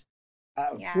 deformed.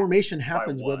 Yeah. Formation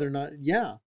happens what? whether or not,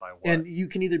 By what? And you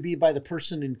can either be by the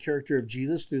person and character of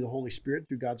Jesus through the Holy Spirit,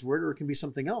 through God's word, or it can be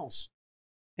something else.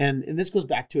 And this goes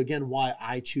back to, again, why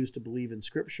I choose to believe in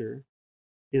Scripture,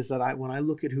 is that when I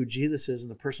look at who Jesus is and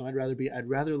the person I'd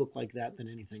rather look like that than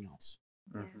anything else.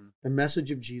 Mhm. The message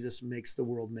of Jesus makes the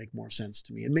world make more sense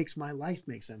to me. It makes my life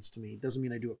make sense to me. It doesn't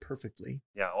mean I do it perfectly.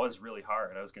 Yeah, it was really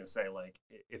hard. I was going to say, like,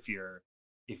 if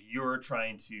you're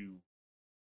trying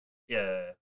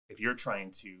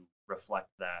to reflect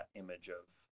that image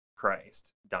of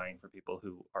Christ dying for people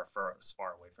who are as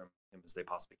far away from him as they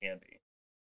possibly can be,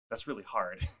 that's really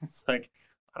hard. It's like,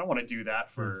 I don't want to do that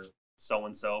for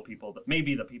so-and-so people, that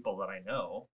maybe the people that I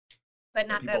know, But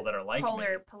not people the that are like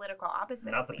polar me, political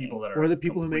opposite. not of the me. people that are Or the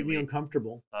people who make me completely-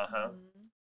 uncomfortable. Uh-huh. Mhm.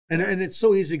 And it's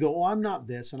so easy to go, oh, I'm not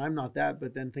this and I'm not that.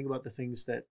 But then think about the things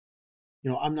that,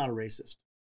 I'm not a racist.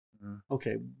 Mhm.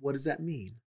 Okay, what does that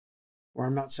mean? Or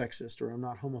I'm not sexist, or I'm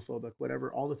not homophobic,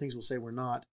 whatever. All the things we'll say we're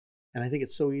not. And I think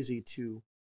it's so easy to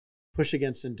push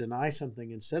against and deny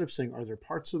something instead of saying, are there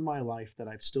parts of my life that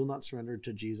I've still not surrendered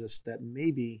to Jesus that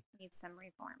maybe Needs some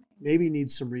reforming.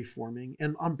 needs some reforming,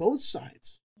 and on both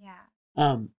sides. Yeah.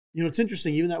 It's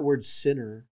interesting, even that word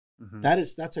sinner, Mhm.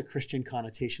 that's a Christian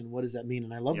connotation. What does that mean?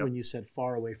 And I love Yep. when you said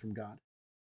far away from God.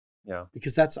 Yeah.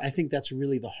 Because I think that's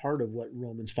really the heart of what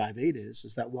Romans 5:8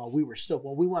 is that while we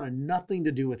wanted nothing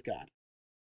to do with God.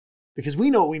 Because we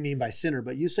know what we mean by sinner,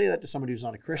 but you say that to somebody who's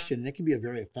not a Christian, and it can be a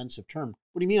very offensive term.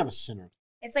 What do you mean I'm a sinner?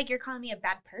 It's like you're calling me a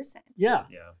bad person. Yeah.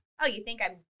 Yeah. Oh, you think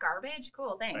I'm garbage?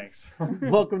 Cool, thanks. Thanks.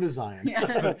 Welcome to Zion. Yeah.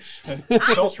 I'm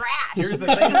So, trash. Here's the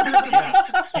thing.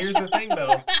 Yeah. Here's the thing,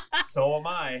 though. So am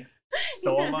I.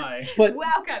 So am I. But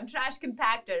Welcome, trash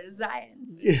compactor,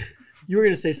 Zion. you were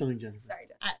going to say something, Jennifer. Sorry.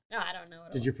 I don't know.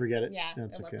 What Did you forget it? Yeah,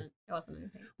 That's it okay. wasn't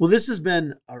anything. Well, this has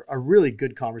been a really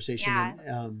good conversation.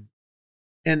 Yeah.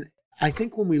 And I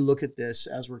think when we look at this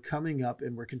as we're coming up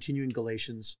and we're continuing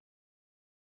Galatians,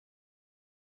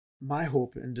 my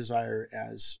hope and desire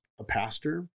as a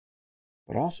pastor,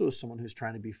 but also as someone who's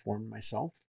trying to be formed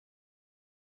myself,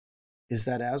 is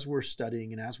that as we're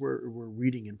studying and as we're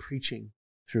reading and preaching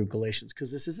through Galatians,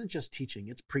 because this isn't just teaching,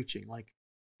 it's preaching. Like,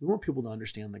 we want people to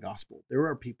understand the gospel. There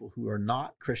are people who are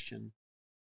not Christian,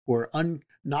 who are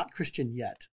not Christian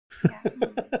yet,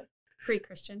 Yeah.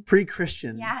 Pre-Christian.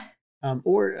 pre-Christian, Yeah.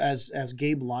 or as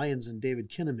Gabe Lyons and David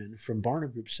Kinnaman from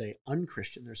Barna Group say,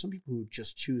 unchristian. There's some people who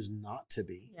just choose not to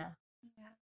be Yeah. Yeah.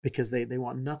 because they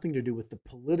want nothing to do with the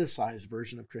politicized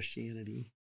version of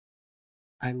Christianity.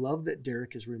 I love that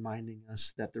Derek is reminding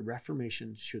us that the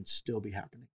Reformation should still be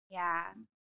happening. Yeah.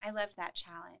 I loved that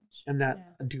challenge. And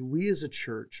that do we as a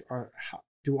church,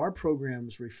 do our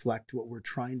programs reflect what we're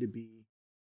trying to be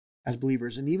as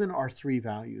believers? And even our 3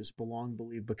 values, belong,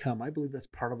 believe, become, I believe that's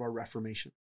part of our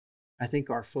Reformation. I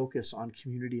think our focus on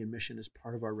community and mission is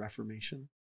part of our Reformation.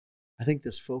 I think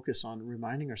this focus on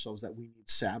reminding ourselves that we need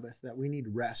Sabbath, that we need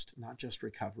rest, not just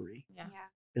recovery, Yeah.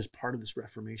 is part of this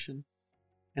Reformation.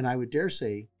 And I would dare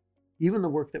say, even the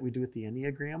work that we do with the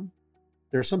Enneagram,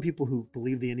 there are some people who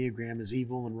believe the Enneagram is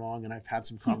evil and wrong, and I've had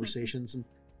some conversations, and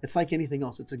it's like anything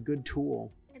else. It's a good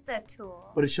tool, It's a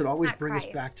tool. but it should It's always not bring us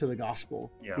Christ. back to the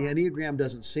gospel. Yeah. The Enneagram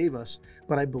doesn't save us,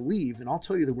 but I believe, and I'll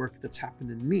tell you the work that's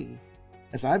happened in me,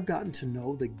 as I've gotten to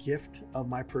know the gift of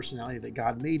my personality that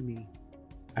God made me,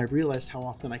 I realized how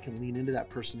often I can lean into that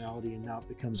personality and now it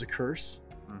becomes a curse.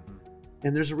 Mhm.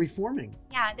 And there's a reforming.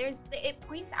 Yeah, it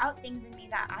points out things in me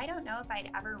that I don't know if I'd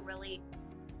ever really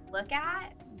look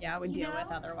at. Yeah, I would You deal with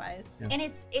know? otherwise. Yeah. And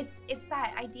it's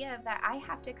that idea of that I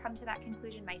have to come to that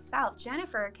conclusion myself.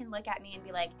 Jennifer can look at me and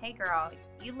be like, hey girl,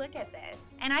 you look at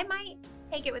this. And I might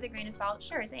take it with a grain of salt,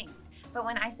 sure, thanks. But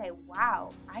when I say,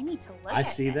 wow, I need to look I at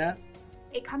see that. this,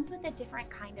 it comes with a different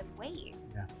kind of weight.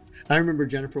 Yeah. I remember,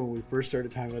 Jennifer, when we first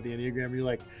started talking about the Enneagram, you're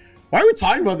like, why are we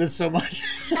talking about this so much?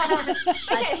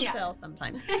 I still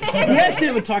sometimes. We actually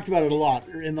haven't talked about it a lot.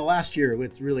 In the last year,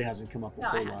 it really hasn't come up a No,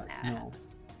 whole it lot. hasn't. No.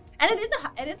 And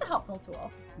it is a helpful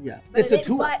tool. Yeah. But It's a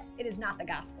tool. But it is not the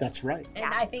gospel. That's right. And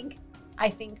Yeah.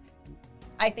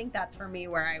 I think that's for me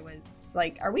where I was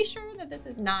like, are we sure that this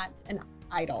is not an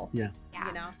idol? Yeah. Yeah.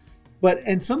 You know?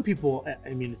 And some people,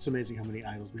 I mean, it's amazing how many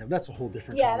idols we have. That's a whole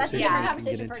different Yeah, that's a conversation different we can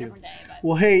get conversation for a into. different day. But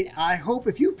Well, hey, yeah. I hope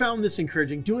if you found this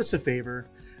encouraging, do us a favor.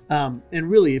 And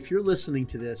really, if you're listening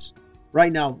to this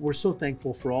right now, we're so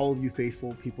thankful for all of you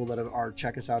faithful people that are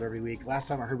check us out every week. Last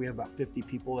time I heard we have about 50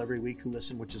 people every week who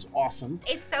listen, which is awesome.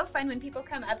 It's so fun when people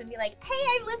come up and be like, hey,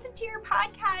 I listened to your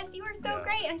podcast. You were so Yeah.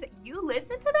 great. And I said, you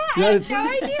listened to that? Yeah, I it's- had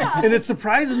no idea. And it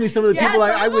surprises me some of the Yeah, people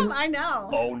some I of them, wouldn't. I know.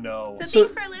 Oh no. So So-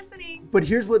 thanks for listening. But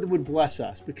here's what would bless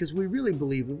us, because we really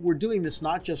believe we're doing this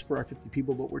not just for our 50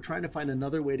 people, but we're trying to find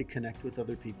another way to connect with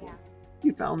other people. Yeah. If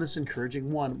you found this encouraging,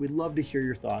 one, we'd love to hear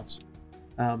your thoughts.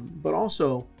 But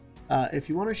also, if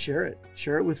you want to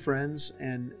share it with friends.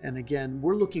 And again,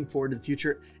 we're looking forward to the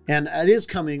future. And it is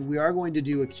coming. We are going to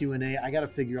do a Q&A. I got to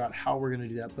figure out how we're going to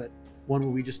do that. But one where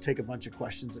we just take a bunch of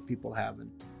questions that people have and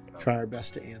try our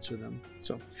best to answer them.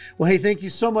 So, well, hey, thank you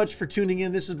so much for tuning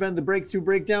in. This has been the Breakthrough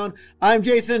Breakdown. I'm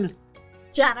Jason.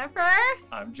 Jennifer.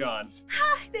 I'm John.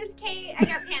 This Kate, I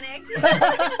got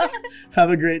panicked. Have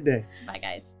a great day. Bye,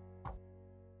 guys.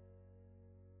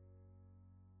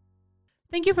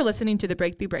 Thank you for listening to the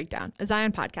Breakthrough Breakdown, a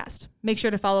Zion podcast. Make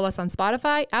sure to follow us on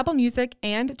Spotify, Apple Music,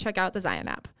 and check out the Zion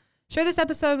app. Share this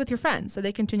episode with your friends so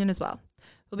they can tune in as well.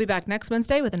 We'll be back next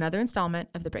Wednesday with another installment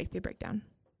of the Breakthrough Breakdown.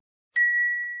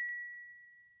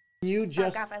 You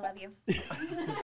just Fuck off, I love you.